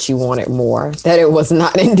decided that you wanted more, that it was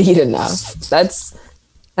not indeed enough. That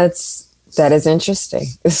is interesting.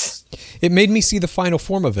 It made me see the final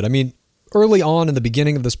form of it. I mean, early on in the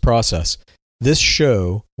beginning of this process, this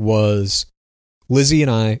show was Lizzie and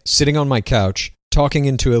I sitting on my couch talking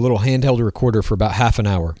into a little handheld recorder for about half an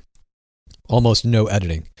hour. Almost no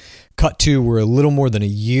editing. Cut to, we're a little more than a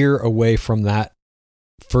year away from that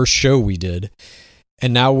first show we did.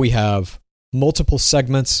 And now we have multiple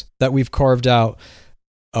segments that we've carved out,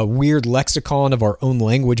 a weird lexicon of our own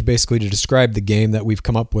language basically to describe the game that we've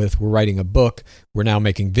come up with. We're writing a book. We're now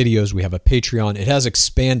making videos. We have a Patreon. It has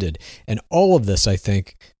expanded. And all of this, I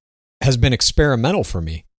think, has been experimental for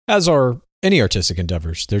me, as are any artistic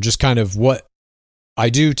endeavors. They're just kind of what I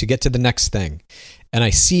do to get to the next thing. And I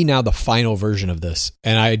see now the final version of this.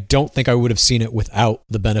 And I don't think I would have seen it without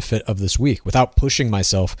the benefit of this week, without pushing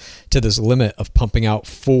myself to this limit of pumping out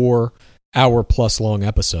 4-hour-plus long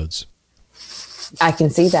episodes. I can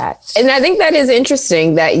see that. And I think that is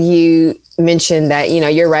interesting that you mentioned that, you know,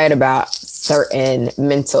 you're right about certain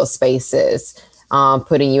mental spaces,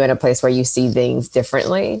 putting you in a place where you see things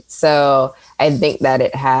differently. So I think that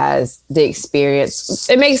it has the experience.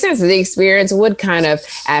 It makes sense. The experience would kind of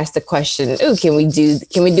ask the question, ooh, can we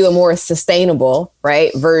do a more sustainable,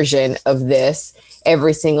 right, version of this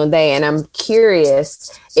every single day? And I'm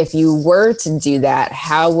curious, if you were to do that,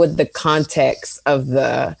 how would the context of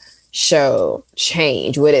the show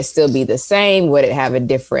change? Would it still be the same? Would it have a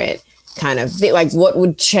different kind of think? Like, what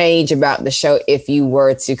would change about the show if you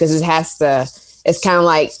were to? Because it's kind of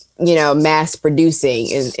like, mass producing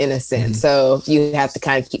in a sense. So you have to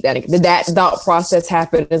kind of keep that. Did that thought process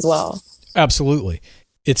happen as well? Absolutely.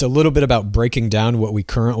 It's a little bit about breaking down what we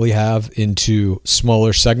currently have into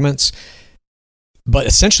smaller segments. But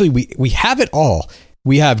essentially, we have it all.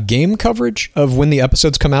 We have game coverage of when the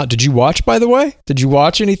episodes come out. Did you watch, by the way? Did you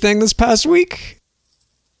watch anything this past week?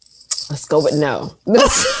 Let's go with no.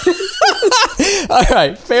 All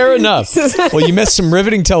right, fair enough. Well, you missed some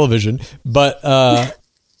riveting television, but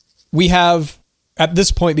we have, at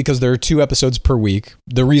this point, because there are 2 episodes per week,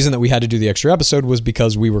 the reason that we had to do the extra episode was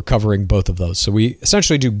because we were covering both of those. So we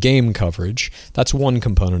essentially do game coverage. That's one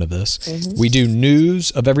component of this. Mm-hmm. We do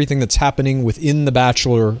news of everything that's happening within the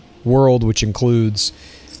Bachelor world, which includes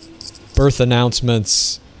birth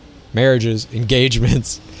announcements, marriages,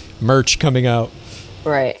 engagements, merch coming out.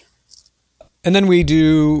 Right. And then we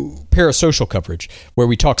do parasocial coverage, where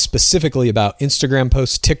we talk specifically about Instagram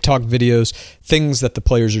posts, TikTok videos, things that the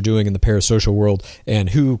players are doing in the parasocial world,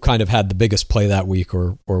 and who kind of had the biggest play that week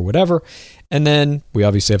or whatever. And then we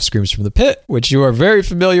obviously have Screams from the Pit, which you are very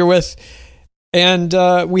familiar with. And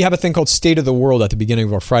we have a thing called State of the World at the beginning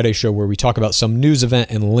of our Friday show, where we talk about some news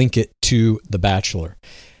event and link it to The Bachelor.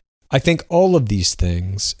 I think all of these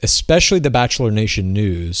things, especially the Bachelor Nation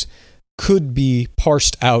news, could be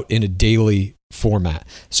parsed out in a daily format.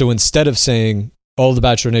 So instead of saying all the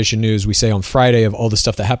Bachelor Nation news, we say on Friday of all the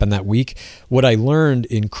stuff that happened that week. What I learned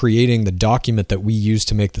in creating the document that we use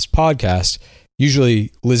to make this podcast,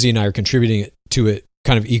 usually Lizzie and I are contributing to it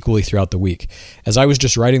kind of equally throughout the week. As I was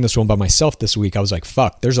just writing this one by myself this week, I was like,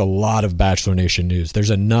 fuck, there's a lot of Bachelor Nation news.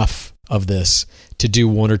 There's enough of this to do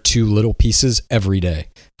 1 or 2 little pieces every day,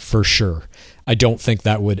 for sure. I don't think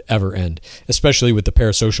that would ever end, especially with the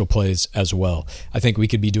parasocial plays as well. I think we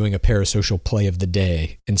could be doing a parasocial play of the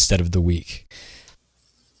day instead of the week.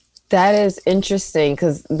 That is interesting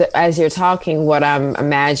because as you're talking, what I'm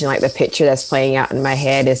imagining, like the picture that's playing out in my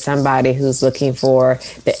head is somebody who's looking for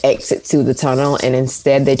the exit to the tunnel, and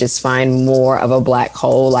instead they just find more of a black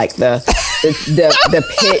hole. Like the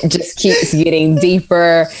pit just keeps getting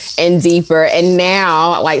deeper and deeper, and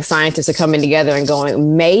now like scientists are coming together and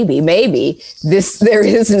going, maybe there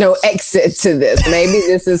is no exit to this. Maybe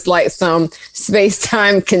this is like some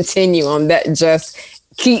space-time continuum that just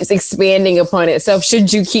keeps expanding upon itself.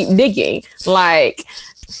 Should you keep digging? Like,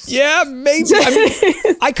 yeah, maybe. I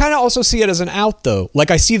mean, I kind of also see it as an out, though.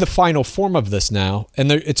 Like, I see the final form of this now,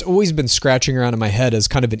 and it's always been scratching around in my head as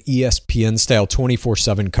kind of an ESPN-style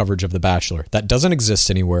 24/7 coverage of The Bachelor. That doesn't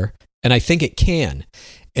exist anywhere, and I think it can.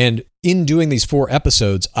 And in doing these 4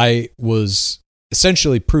 episodes, I was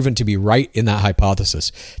essentially proven to be right in that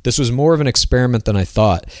hypothesis. This was more of an experiment than I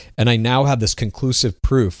thought, and I now have this conclusive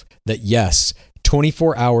proof that, yes,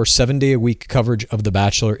 24-hour, 7-day-a-week coverage of The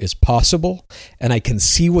Bachelor is possible, and I can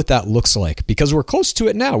see what that looks like because we're close to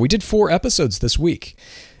it now. We did 4 episodes this week.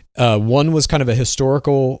 One was kind of a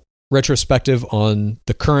historical retrospective on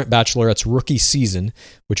the current Bachelorette's rookie season,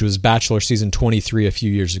 which was Bachelor season 23 a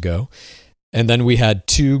few years ago. And then we had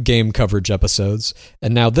 2 game coverage episodes.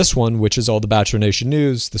 And now this one, which is all the Bachelor Nation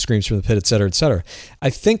news, the Screams from the Pit, et cetera, et cetera. I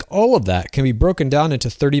think all of that can be broken down into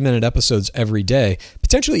 30-minute episodes every day,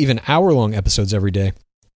 potentially even hour-long episodes every day.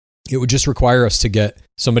 It would just require us to get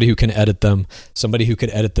somebody who can edit them, somebody who could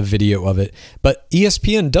edit the video of it. But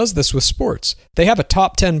ESPN does this with sports. They have a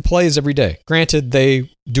top 10 plays every day. Granted,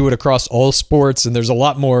 they do it across all sports, and there's a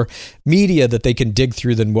lot more media that they can dig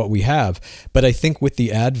through than what we have. But I think with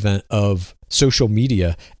the advent of social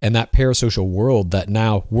media and that parasocial world that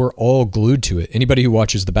now we're all glued to it. Anybody who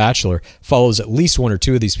watches The Bachelor follows at least 1 or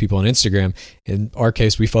 2 of these people on Instagram. In our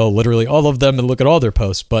case, we follow literally all of them and look at all their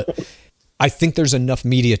posts. But I think there's enough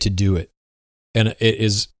media to do it. And it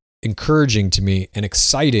is encouraging to me and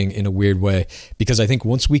exciting in a weird way, because I think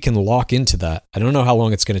once we can lock into that, I don't know how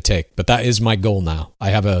long it's going to take, but that is my goal now. I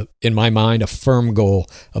have in my mind, a firm goal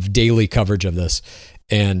of daily coverage of this.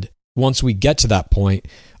 And once we get to that point,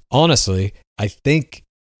 honestly, I think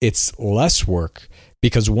it's less work,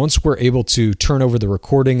 because once we're able to turn over the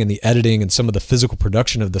recording and the editing and some of the physical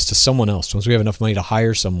production of this to someone else, once we have enough money to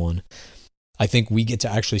hire someone, I think we get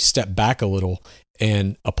to actually step back a little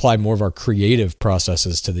and apply more of our creative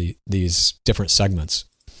processes to these different segments.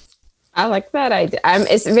 I like that idea.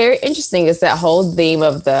 It's very interesting. It's that whole theme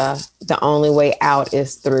of the only way out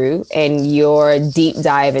is through, and your deep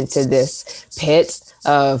dive into this pit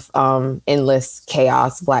of endless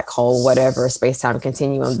chaos, black hole, whatever space-time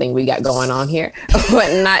continuum thing we got going on here.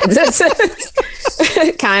 But not just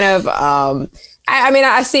kind of, I mean,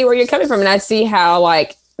 I see where you're coming from, and I see how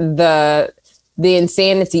like the the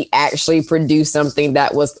insanity actually produced something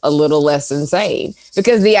that was a little less insane,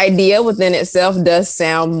 because the idea within itself does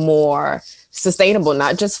sound more sustainable,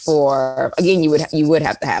 not just for, again, you would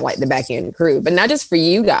have to have like the back end crew, but not just for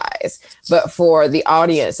you guys, but for the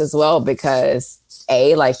audience as well, because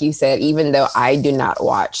like you said, even though I do not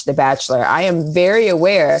watch The Bachelor, I am very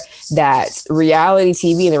aware that reality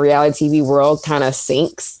TV and the reality TV world kind of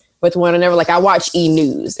syncs with one another. Like I watch E!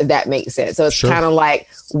 News, if that makes sense. So it's kind of like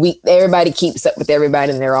everybody keeps up with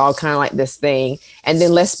everybody and they're all kind of like this thing. And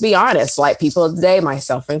then let's be honest, like people today,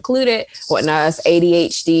 myself included, whatnot, us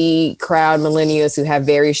ADHD crowd millennials who have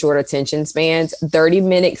very short attention spans,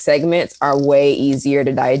 30-minute segments are way easier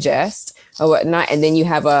to digest or whatnot. And then you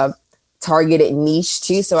have a targeted niche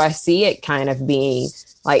too. So I see it kind of being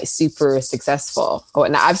like super successful or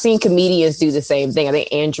whatnot. I've seen comedians do the same thing. I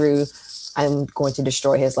think Andrew, I'm going to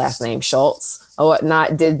destroy his last name, Schultz or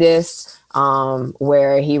whatnot, did this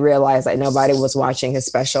where he realized like nobody was watching his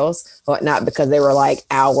specials or whatnot because they were like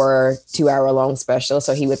 2-hour long specials.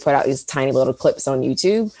 So he would put out these tiny little clips on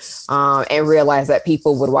YouTube and realize that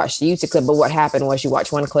people would watch the YouTube clip. But what happened was you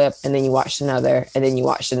watch one clip and then you watched another and then you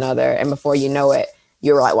watched another. And before you know it,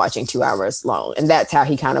 you were like watching 2 hours long. And that's how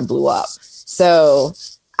he kind of blew up. So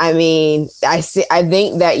I mean, I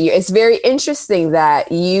think that it's very interesting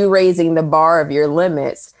that you raising the bar of your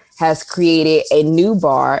limits has created a new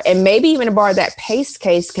bar, and maybe even a bar that Pace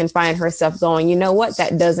Case can find herself going, you know what,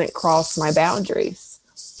 that doesn't cross my boundaries.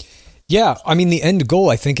 Yeah, I mean, the end goal,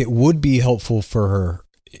 I think it would be helpful for her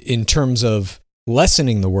in terms of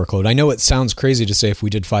lessening the workload. I know it sounds crazy to say if we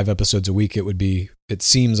did 5 episodes a week, it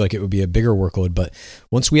seems like it would be a bigger workload, but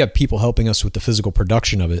once we have people helping us with the physical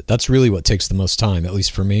production of it, that's really what takes the most time, at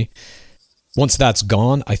least for me. Once that's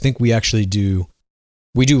gone, I think we do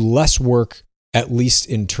less work, at least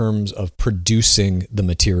in terms of producing the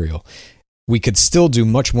material. We could still do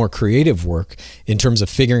much more creative work in terms of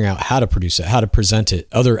figuring out how to produce it, how to present it,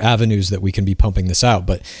 other avenues that we can be pumping this out.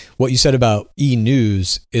 But what you said about E!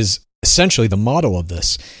 News is essentially the model of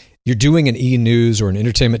this. You're doing an E! News or an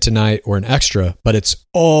Entertainment Tonight or an Extra, but it's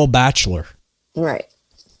all Bachelor. Right.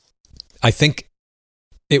 I think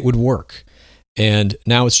it would work. And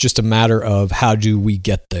now it's just a matter of how do we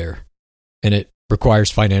get there? And it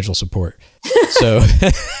requires financial support. So,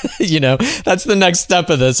 that's the next step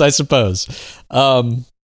of this, I suppose.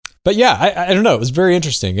 But yeah, I don't know. It was very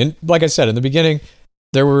interesting. And like I said, in the beginning,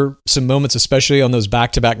 there were some moments, especially on those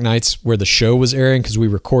back-to-back nights where the show was airing, because we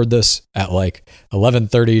record this at like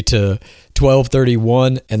 11:30 to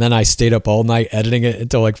 12:31, and then I stayed up all night editing it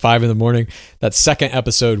until like 5 a.m. That second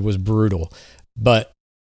episode was brutal. But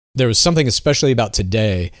there was something especially about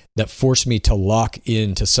today that forced me to lock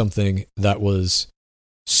into something that was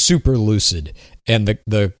super lucid. And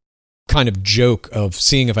the kind of joke of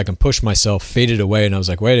seeing if I can push myself faded away. And I was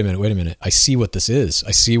like, wait a minute. I see what this is.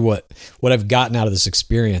 I see what I've gotten out of this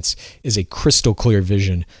experience is a crystal clear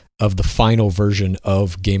vision of the final version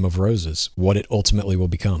of Game of Roses, what it ultimately will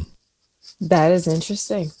become. That is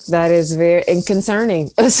interesting. That is very concerning.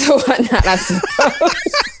 So whatnot, I suppose.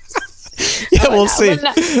 Yeah, we'll see.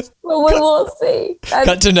 We'll see.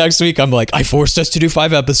 Cut to next week. I'm like, I forced us to do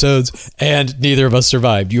 5 episodes and neither of us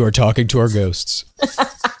survived. You are talking to our ghosts.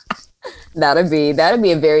 That'd be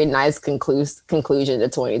a very nice conclusion to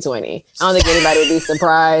 2020. I don't think anybody would be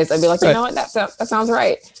surprised. I'd be like, you know what? That sounds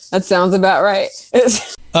right. That sounds about right.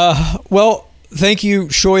 Well, thank you,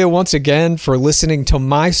 Shoya, once again for listening to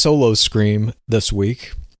my solo scream this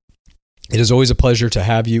week. It is always a pleasure to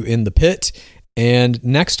have you in the pit. And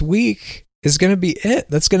next week is going to be it.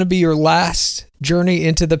 That's going to be your last journey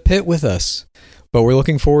into the pit with us. But we're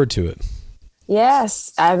looking forward to it.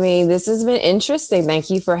 Yes. I mean, this has been interesting. Thank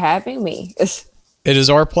you for having me. It is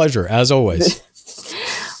our pleasure, as always.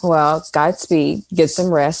 Well, Godspeed. Get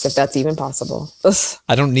some rest if that's even possible.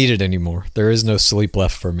 I don't need it anymore. There is no sleep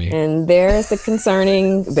left for me. And there's the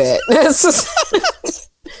concerning bit.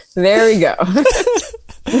 There we go. All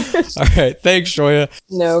right. Thanks, Shoya.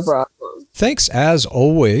 No problem. Thanks, as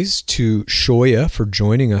always, to Shoya for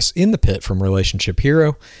joining us in the pit from Relationship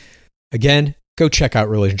Hero. Again, go check out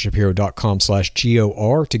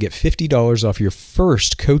relationshiphero.com/GOR to get $50 off your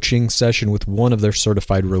first coaching session with one of their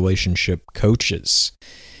certified relationship coaches.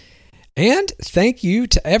 And thank you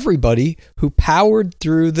to everybody who powered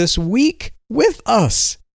through this week with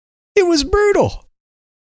us. It was brutal,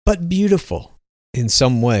 but beautiful. In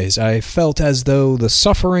some ways, I felt as though the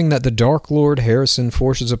suffering that the Dark Lord Harrison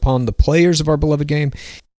forces upon the players of our beloved game,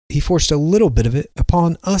 he forced a little bit of it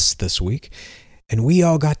upon us this week, and we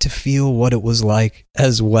all got to feel what it was like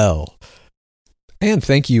as well. And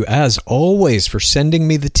thank you, as always, for sending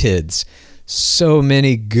me the tids. So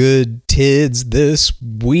many good tids this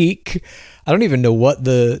week. I don't even know what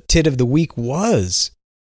the tid of the week was.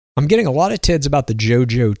 I'm getting a lot of tids about the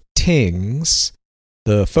JoJo Tings,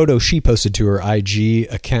 the photo she posted to her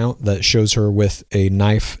IG account that shows her with a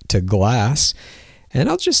knife to glass. And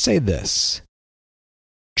I'll just say this.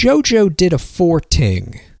 JoJo did a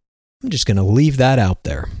 4-ting. I'm just going to leave that out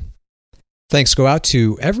there. Thanks go out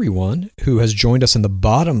to everyone who has joined us in the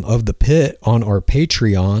bottom of the pit on our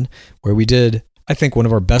Patreon, where we did, I think, one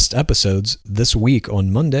of our best episodes this week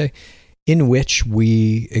on Monday, in which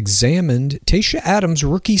we examined Tayshia Adams'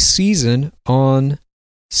 rookie season on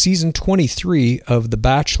season 23 of The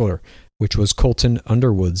Bachelor, which was Colton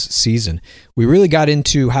Underwood's season. We really got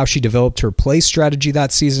into how she developed her play strategy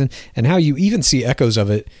that season and how you even see echoes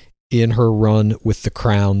of it in her run with The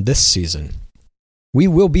Crown this season. We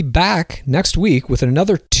will be back next week with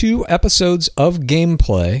another 2 episodes of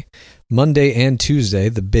gameplay, Monday and Tuesday,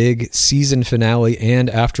 the big season finale and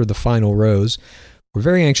after the final rose. We're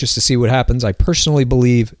very anxious to see what happens. I personally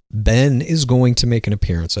believe Ben is going to make an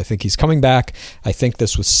appearance. I think he's coming back. I think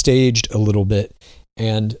this was staged a little bit.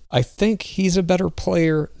 And I think he's a better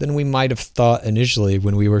player than we might have thought initially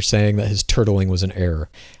when we were saying that his turtling was an error.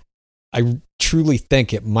 I truly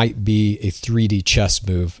think it might be a 3D chess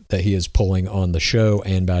move that he is pulling on the show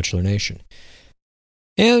and Bachelor Nation.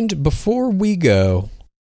 And before we go,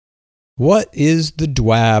 what is the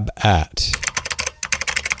DWAB at?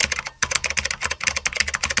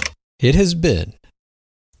 It has been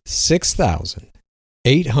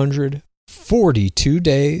 6,842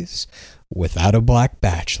 days without a black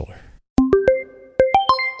bachelor.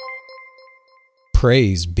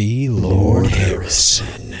 Praise be Lord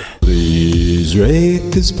Harrison. Please rate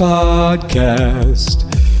this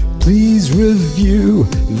podcast. Please review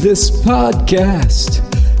this podcast.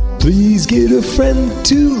 Please get a friend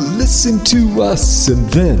to listen to us, and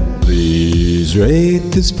then please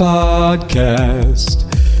rate this podcast.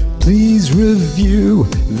 Please review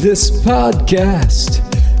this podcast.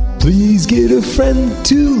 Please get a friend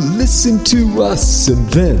to listen to us, and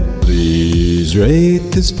then please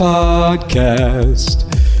rate this podcast.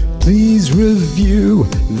 Please review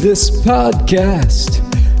this podcast.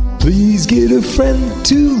 Please get a friend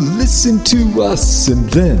to listen to us, and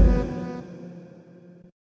then.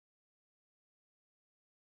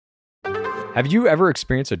 Have you ever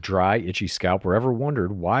experienced a dry, itchy scalp or ever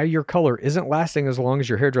wondered why your color isn't lasting as long as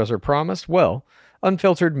your hairdresser promised? Well,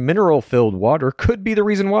 unfiltered, mineral-filled water could be the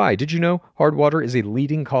reason why. Did you know hard water is a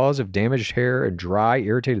leading cause of damaged hair and dry,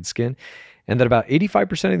 irritated skin, and that about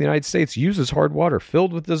 85% of the United States uses hard water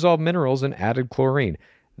filled with dissolved minerals and added chlorine?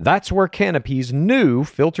 That's where Canopy's new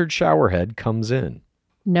filtered showerhead comes in.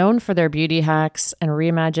 Known for their beauty hacks and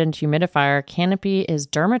reimagined humidifier, Canopy is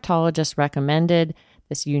dermatologist recommended.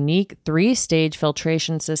 This unique 3-stage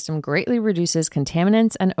filtration system greatly reduces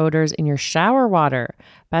contaminants and odors in your shower water.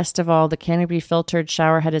 Best of all, the Canopy filtered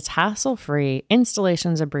showerhead is hassle-free,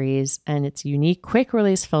 installation's a breeze, and its unique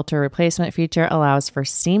quick-release filter replacement feature allows for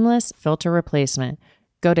seamless filter replacement.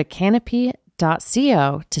 Go to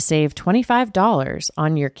canopy.co to save $25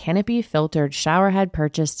 on your Canopy filtered showerhead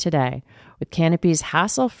purchase today with Canopy's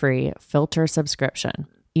hassle-free filter subscription.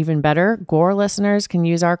 Even better, Gore listeners can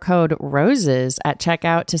use our code ROSES at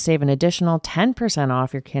checkout to save an additional 10%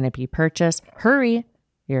 off your Canopy purchase. Hurry,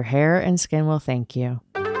 your hair and skin will thank you.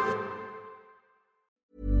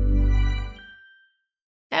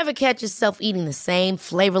 Ever catch yourself eating the same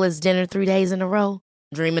flavorless dinner 3 days in a row?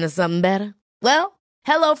 Dreaming of something better? Well,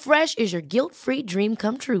 HelloFresh is your guilt-free dream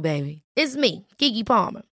come true, baby. It's me, Keke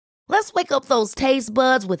Palmer. Let's wake up those taste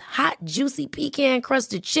buds with hot, juicy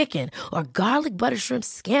pecan-crusted chicken or garlic butter shrimp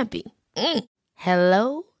scampi.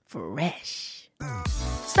 Hello Fresh.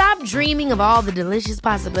 Stop dreaming of all the delicious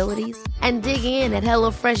possibilities and dig in at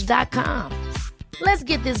HelloFresh.com. Let's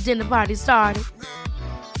get this dinner party started.